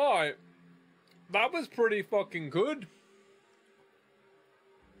gonna lie. That was pretty fucking good.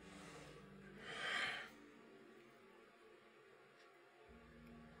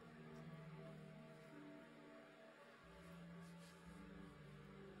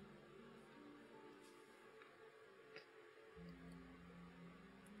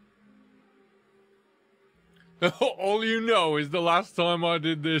 All you know is the last time I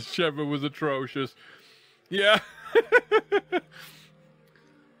did this, Shepard was atrocious. Yeah.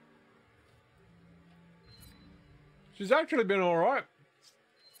 She's actually been alright.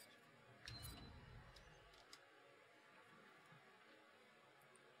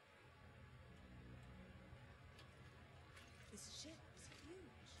 This ship is huge.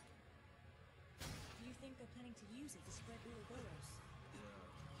 Do you think they're planning to use it to spread Ouroboros? Yeah,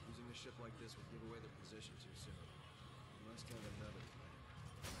 using a ship like this would give away their position too soon. We must have another plan.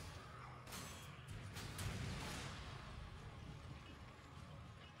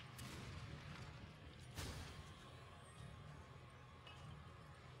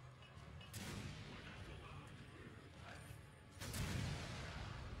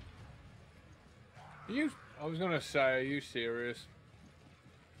 I was gonna say, are you serious?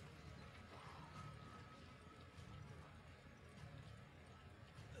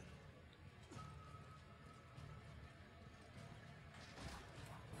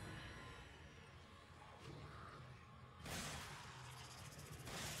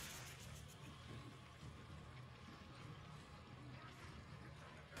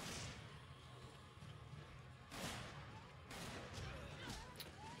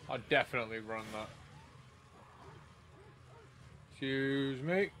 I'd definitely run that. Excuse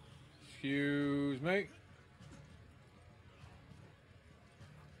me. Excuse me.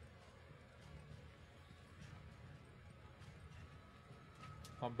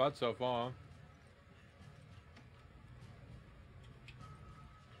 Not bad so far.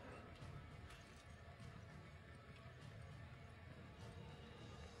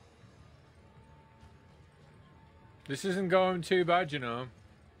 This isn't going too bad, you know.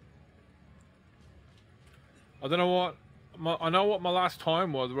 I don't know what... I know what my last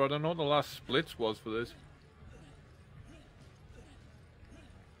time was, but I don't know what the last splits was for this.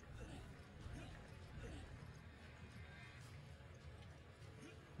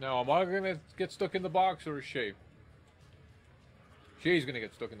 Now, am I going to get stuck in the box, or is she? She's going to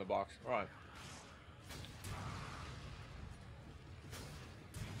get stuck in the box. Right.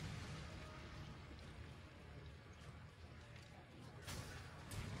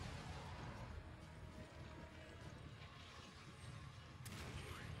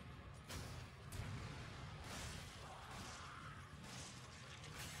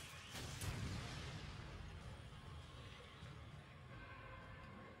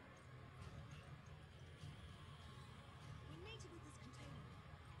 We need to move this container.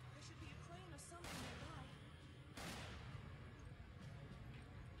 There should be a crane or something nearby.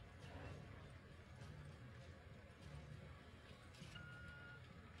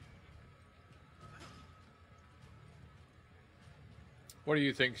 What do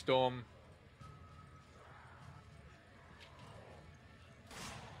you think, Storm?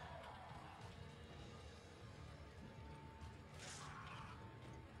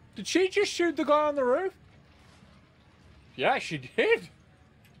 Did she just shoot the guy on the roof? Yeah, she did.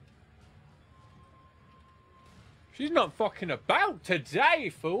 She's not fucking about today,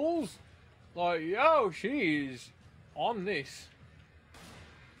 fools. Like, yo, she is on this.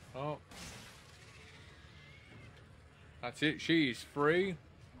 Oh. That's it, she's free.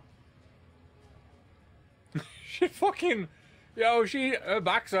 She fucking... Yo, her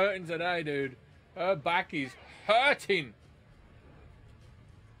back's hurting today, dude. Her back is hurting.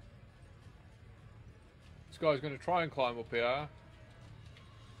 This guy's gonna try and climb up here.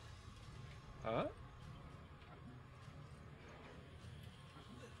 Huh?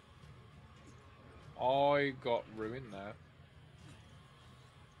 I got ruined there.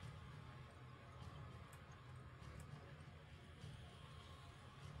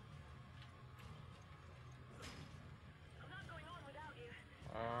 I'm not going on without you.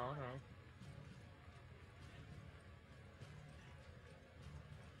 Oh, no.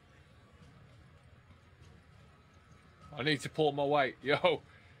 I need to pull my weight. Yo,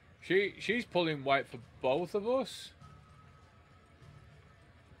 she's pulling weight for both of us.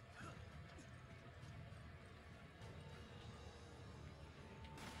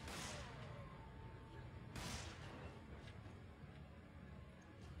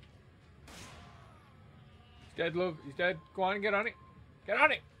 He's dead, love. He's dead. Go on and get on it. Get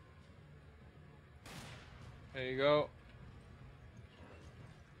on it. There you go.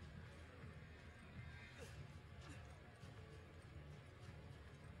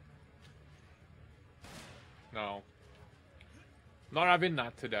 No. Not having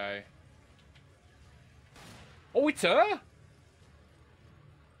that today. Oh, it's her?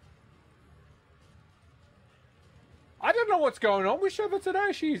 I don't know what's going on with Shiva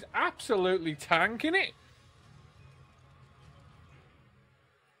today. She's absolutely tanking it.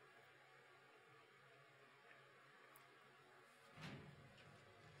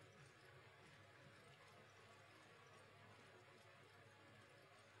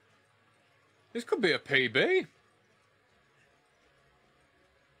 This could be a PB. Tango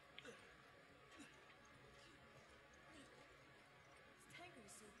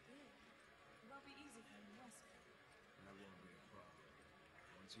is so big. It won't be easy for him to rescue. That won't be a problem.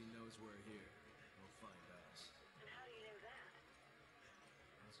 Once he knows we're here, he'll find us. And how do you know that?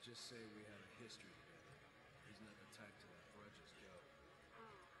 Let's just say we have a history together. He's not the type to let grudges go.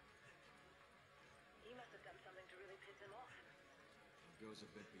 You must have done something to really piss him off. It goes a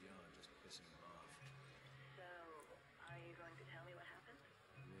bit beyond just pissing him off. So, are you going to tell me what happened?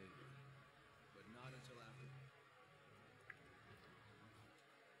 Maybe. But not until after.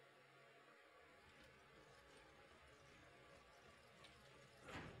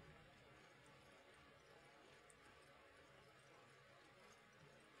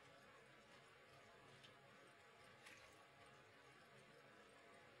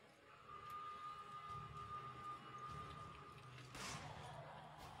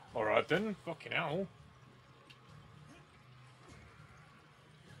 Alright then, fucking hell.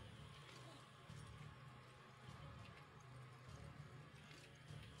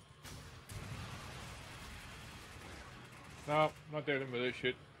 No, not dealing with this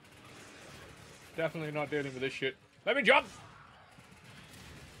shit. Definitely not dealing with this shit. Let me jump!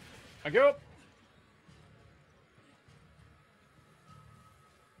 Thank you!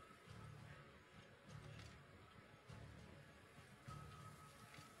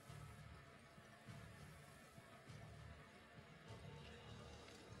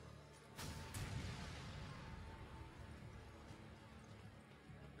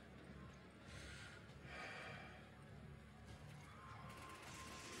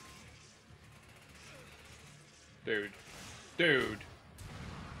 Dude. Dude.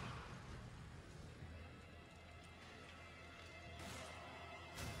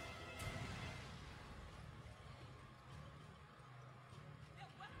 Their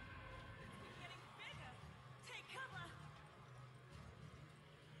weapons are getting bigger. Take cover.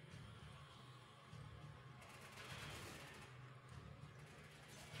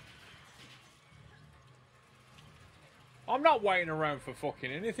 I'm not waiting around for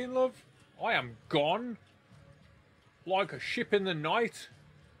fucking anything, love. I am gone. Like a ship in the night.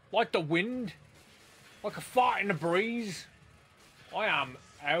 Like the wind. Like a fart in the breeze. I am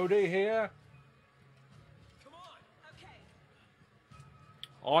out of here. Come on! Okay.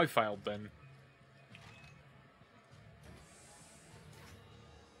 I failed then.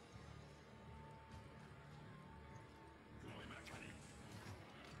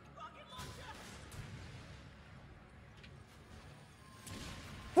 Rocket launcher.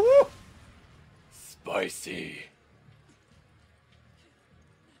 Woo! Spicy.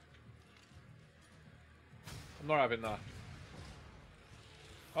 I'm not having that.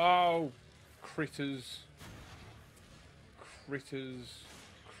 Oh, critters. Critters.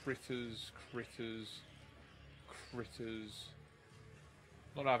 Critters. Critters. Critters.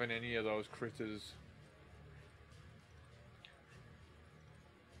 Not having any of those critters.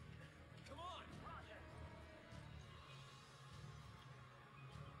 Come on!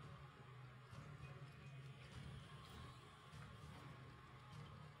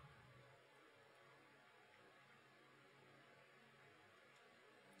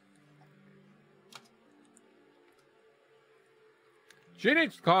 She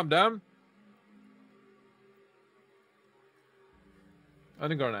needs to calm down. I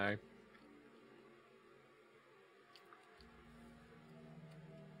think on A.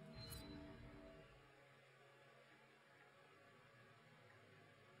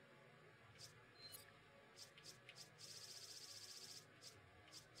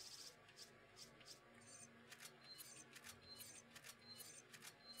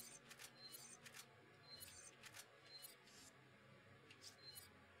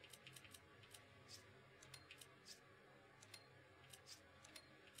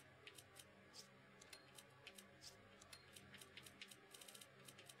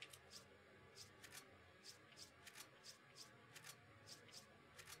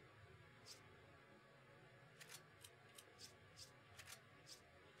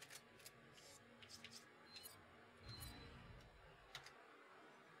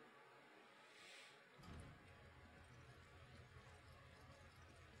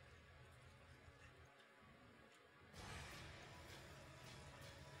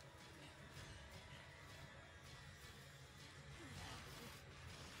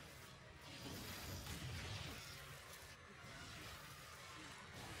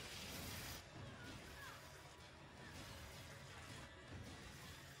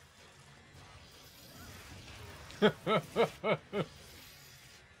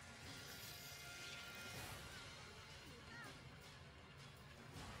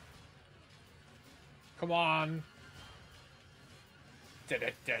 Come on.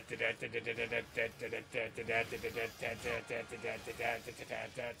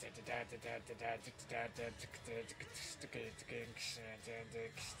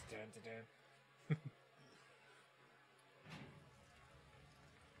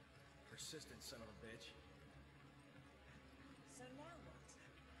 Persistent son of a bitch. So now what?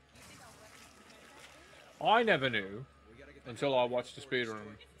 You think I'll let you I never knew until I watched the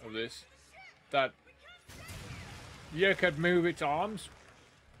speedrun of this that you could move its arms.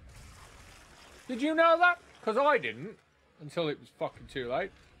 Did you know that? Because I didn't until it was fucking too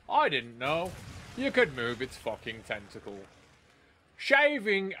late. I didn't know you could move its fucking tentacle.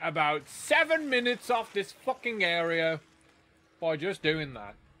 Shaving about 7 minutes off this fucking area by just doing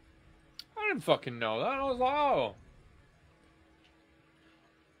that. I didn't fucking know that. I was like, oh.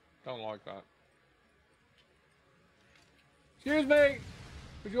 Don't like that. Excuse me.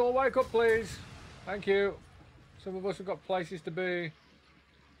 Would you all wake up, please? Thank you. Some of us have got places to be.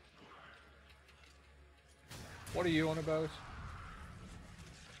 What are you on about?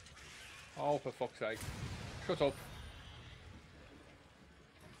 Oh, for fuck's sake. Shut up.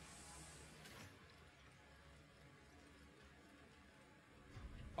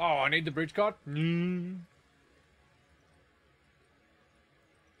 Oh, I need the bridge card?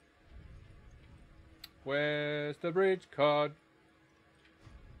 Where's the bridge card?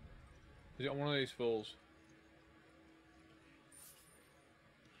 Is it on one of these fools?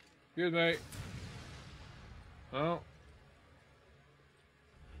 Excuse me. Oh.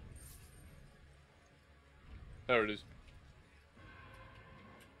 There it is.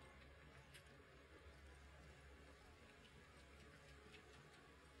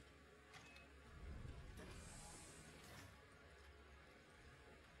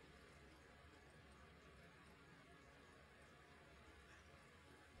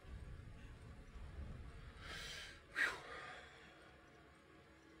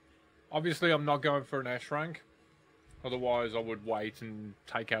 Obviously, I'm not going for an S rank. Otherwise, I would wait and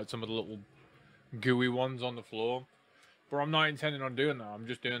take out some of the little gooey ones on the floor. But I'm not intending on doing that. I'm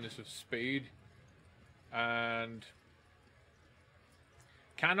just doing this with speed. And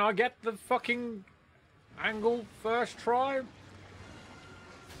can I get the fucking angle first try? That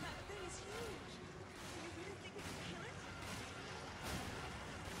thing is huge. Do you really think we can kill it?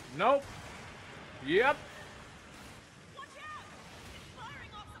 Nope. Yep. Watch out! It's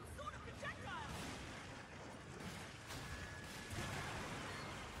firing off some sort of projectile!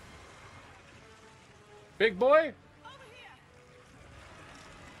 Big boy? Over here!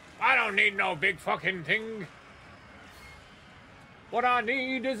 I don't need no big fucking thing. What I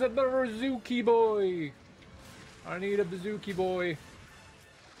need is a bazooki boy. I need a bazooki boy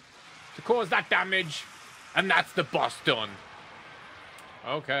to cause that damage. And that's the boss done.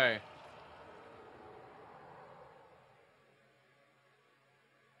 Okay.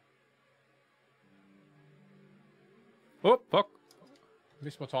 Oh, fuck.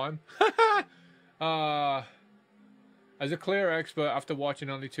 Missed my time. As a clear expert, after watching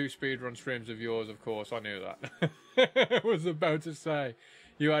only 2 speedrun streams of yours, of course, I knew that. I was about to say,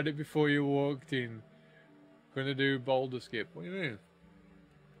 you had it before you walked in. Gonna do boulder skip. What do you mean?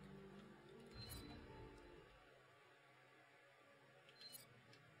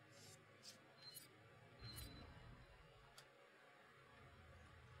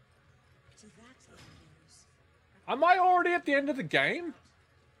 So that's how it goes. Am I already at the end of the game?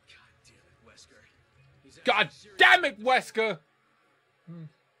 God damn it, Wesker. God damn it, Wesker!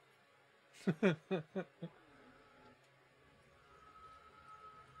 Bomber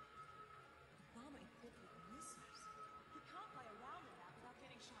incorporated missiles. He can't play around with that without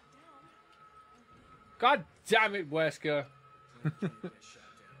getting shot down. God damn it, Wesker!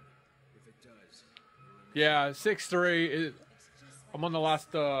 Yeah, 6-3. I'm on the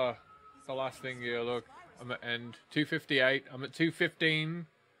last thing here. Look, I'm at end 258. I'm at 215.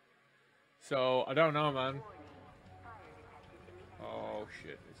 So I don't know, man. Oh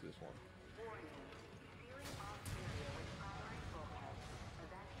shit! It's this one.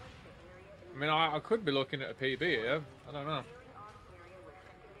 I mean, I could be looking at a PB here. I don't know.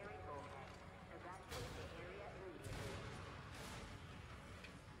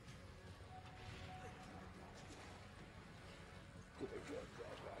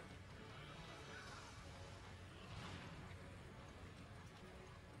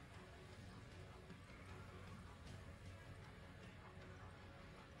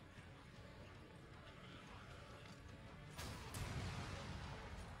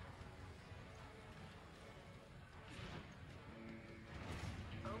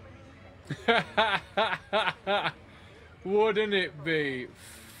 Wouldn't it be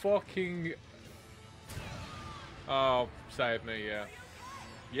fucking Oh, save me, yeah.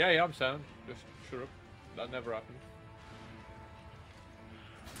 Yeah, I'm sound. Just shut up. That never happened.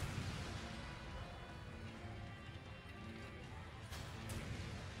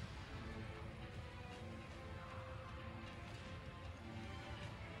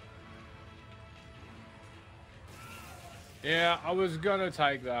 Yeah, I was gonna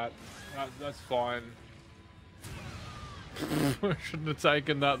take that. That's fine. I shouldn't have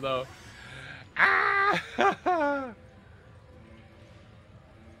taken that though. Ah!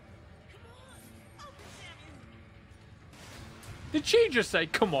 Did she just say,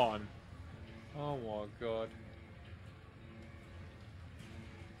 come on? Oh my god.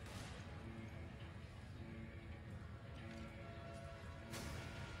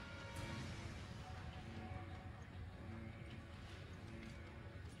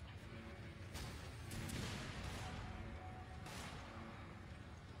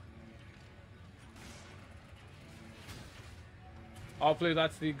 Hopefully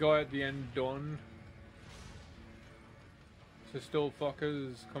that's the guy at the end done. So still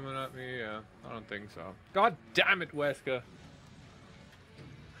fuckers coming at me? Yeah, I don't think so. God damn it, Wesker.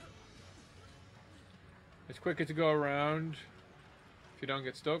 It's quicker to go around if you don't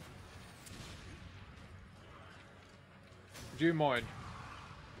get stuck. Do you mind?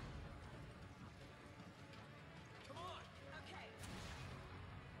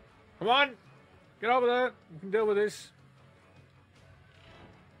 Come on! Get over there. We can deal with this.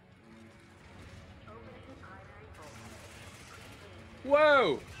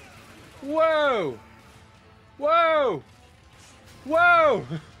 Whoa! Whoa! Whoa! Whoa!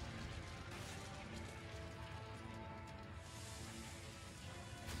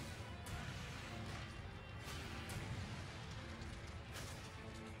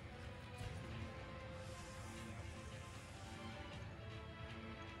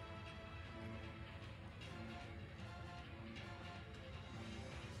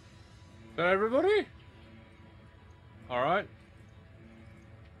 Is that everybody? Alright.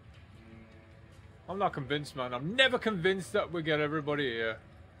 I'm not convinced, man. I'm never convinced that we get everybody here.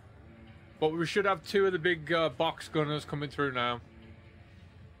 But we should have two of the big box gunners coming through now.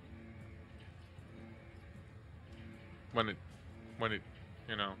 When it,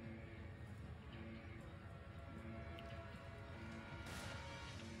 you know.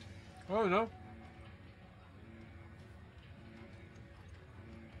 Oh, no.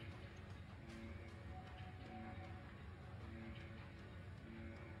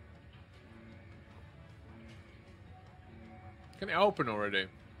 Can it open already?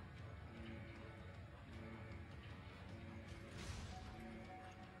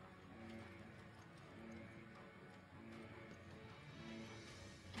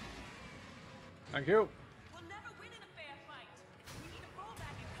 Thank you. We'll never win in a fair fight. We need to fall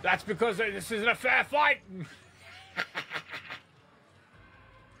back and That's because this isn't a fair fight!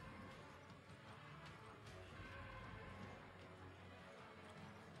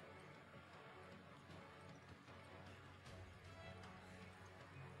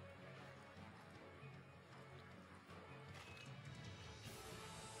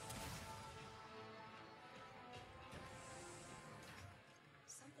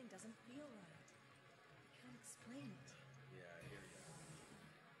 something doesn't feel right. Can't explain it.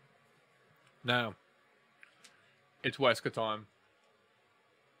 Now, it's Wesker time.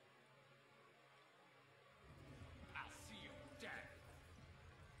 I'll see you dead.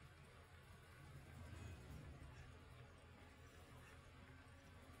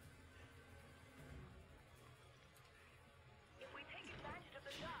 If we take advantage of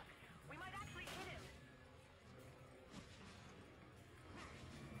the dock, we might actually hit him.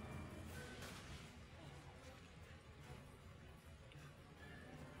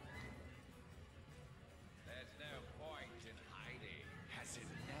 There's no point in hiding. Has it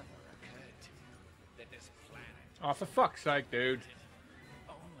never occurred to you that this planet, Oh, for fuck's sake, dude.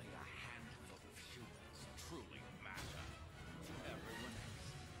 only a handful of humans truly matter? Everyone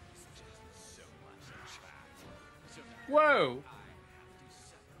else is just so much a trap. So now Whoa! I have to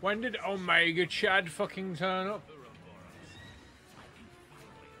suffer When did Omega Chad fucking turn up? Ouroboros. I can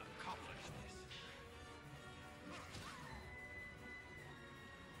finally accomplish this.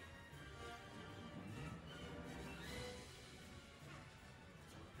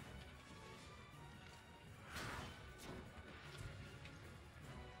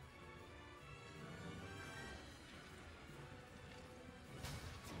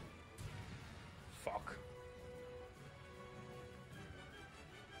 Fuck.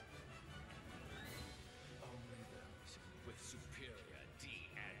 Only those with superior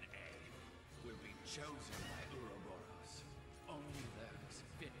DNA will be chosen by Ouroboros. Only those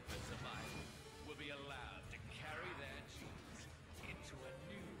fit for survival will be allowed to carry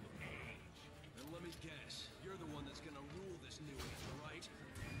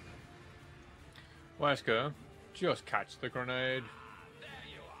Wesker, just catch the grenade. There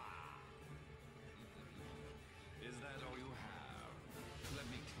you are. Is that all you have? Let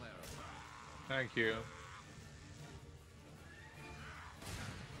me clarify. Thank you.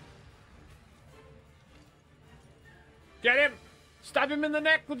 Get him! Stab him in the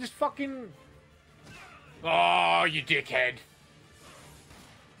neck with his fucking... Oh, you dickhead.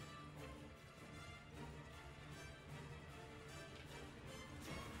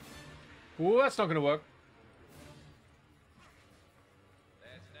 Ooh, that's not gonna work.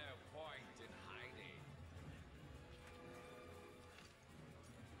 There's no point in hiding.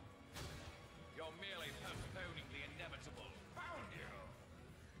 You're merely postponing the inevitable. Found you.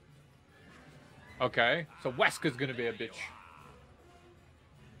 Okay, so Wesker's gonna be a bitch.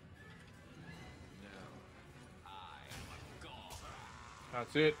 No, I am a god.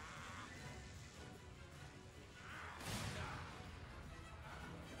 That's it.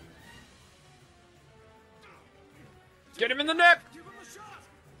 Get him in the neck! Give him a shot!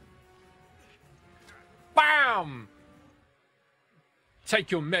 Bam! Take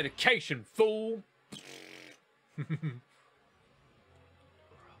your medication, fool! Ouroboros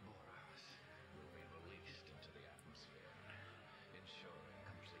will be released into the atmosphere, ensuring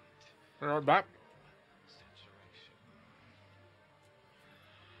complete Right back. saturation.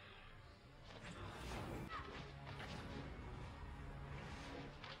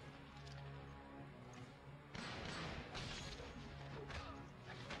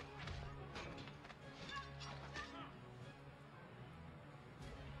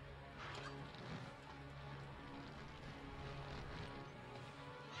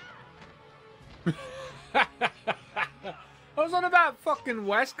 I was on about fucking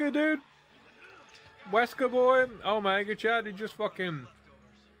Wesker, dude. Wesker boy. Oh my god, Chad, he just fucking...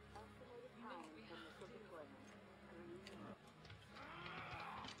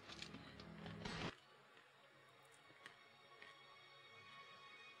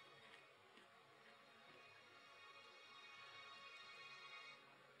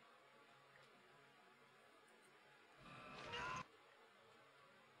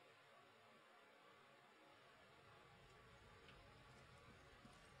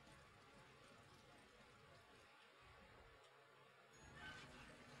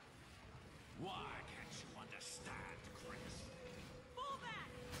 Why can't you understand, Chris? Fall back!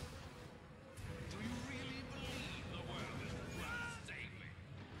 Do you really believe the world is worth saving?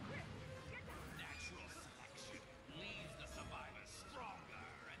 Natural selection leaves the survivors stronger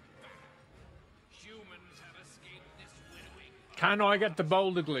and better. Humans have escaped this winnowing. Can I get the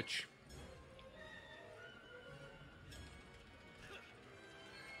boulder glitch?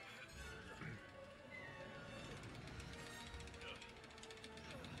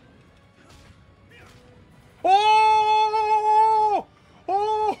 Oh!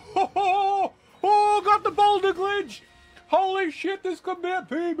 Oh! Oh! Oh! Got the boulder glitch! Holy shit, this could be a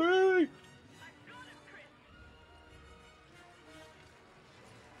PB!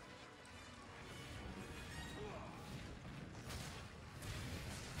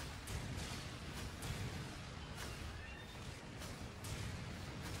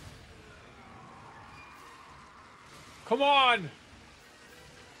 Come on!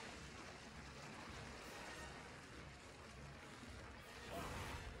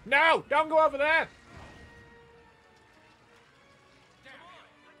 No! Don't go over there!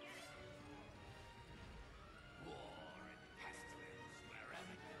 War and pestilence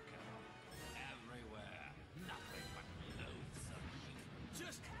wherever you go. Everywhere. Nothing but loathsome humans.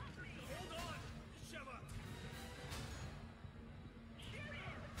 Just hold on, Sheva!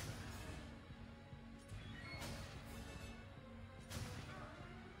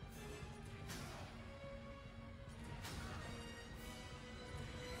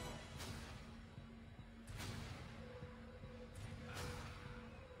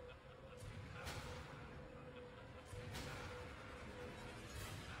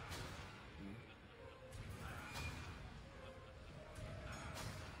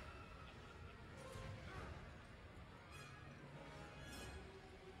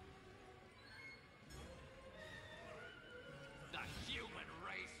 The human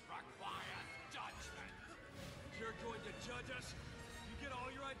race requires judgment. You're going to judge us? You get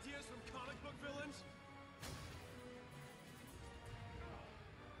all your ideas from comic book villains?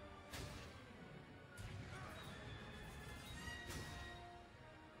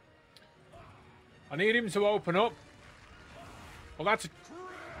 I need him to open up. Well, that's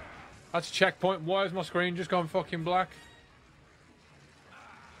a checkpoint. Why is my screen just gone fucking black?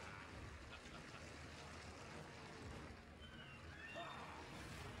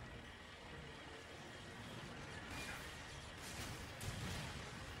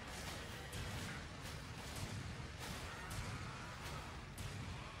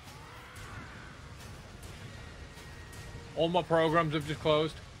 All my programs have just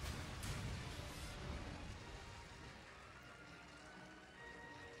closed.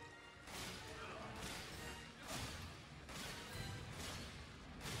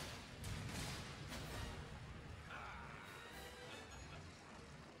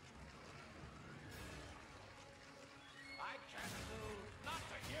 I can't lose, not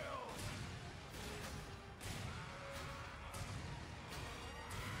to you!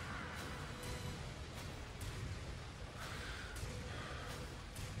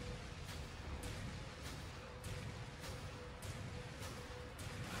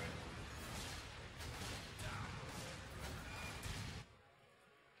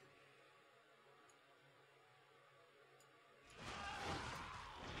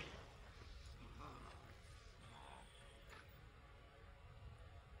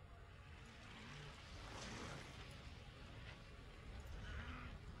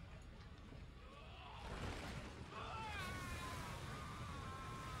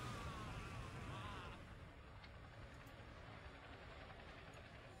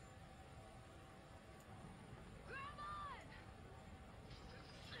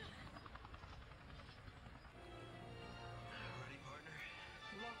 Ready, partner?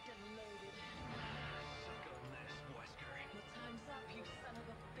 Locked and loaded. Suck on this, Wesker. Well, time's up, you son of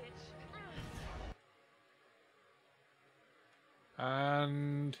a bitch.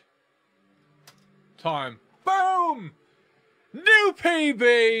 And time. Boom! New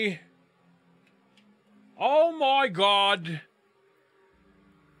PB! Oh my god!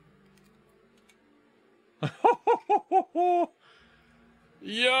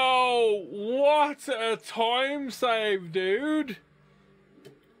 Yo, what a time save, dude!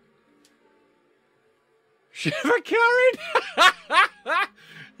 Shiver carried?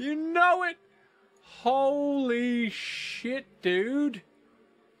 You know it! Holy shit, dude!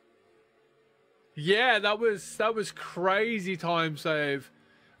 Yeah, that was crazy time save.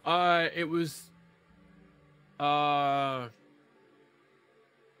 It was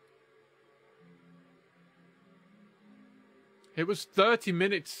it was 30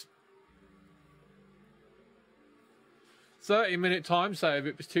 minutes. 30-minute time save.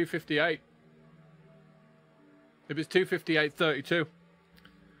 It was 2:58. It was 2:58:32.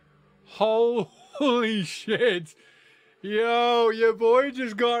 Holy shit. Yo, your boy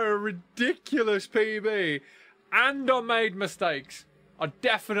just got a ridiculous PB. And I made mistakes. I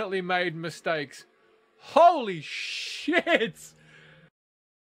definitely made mistakes. Holy shit.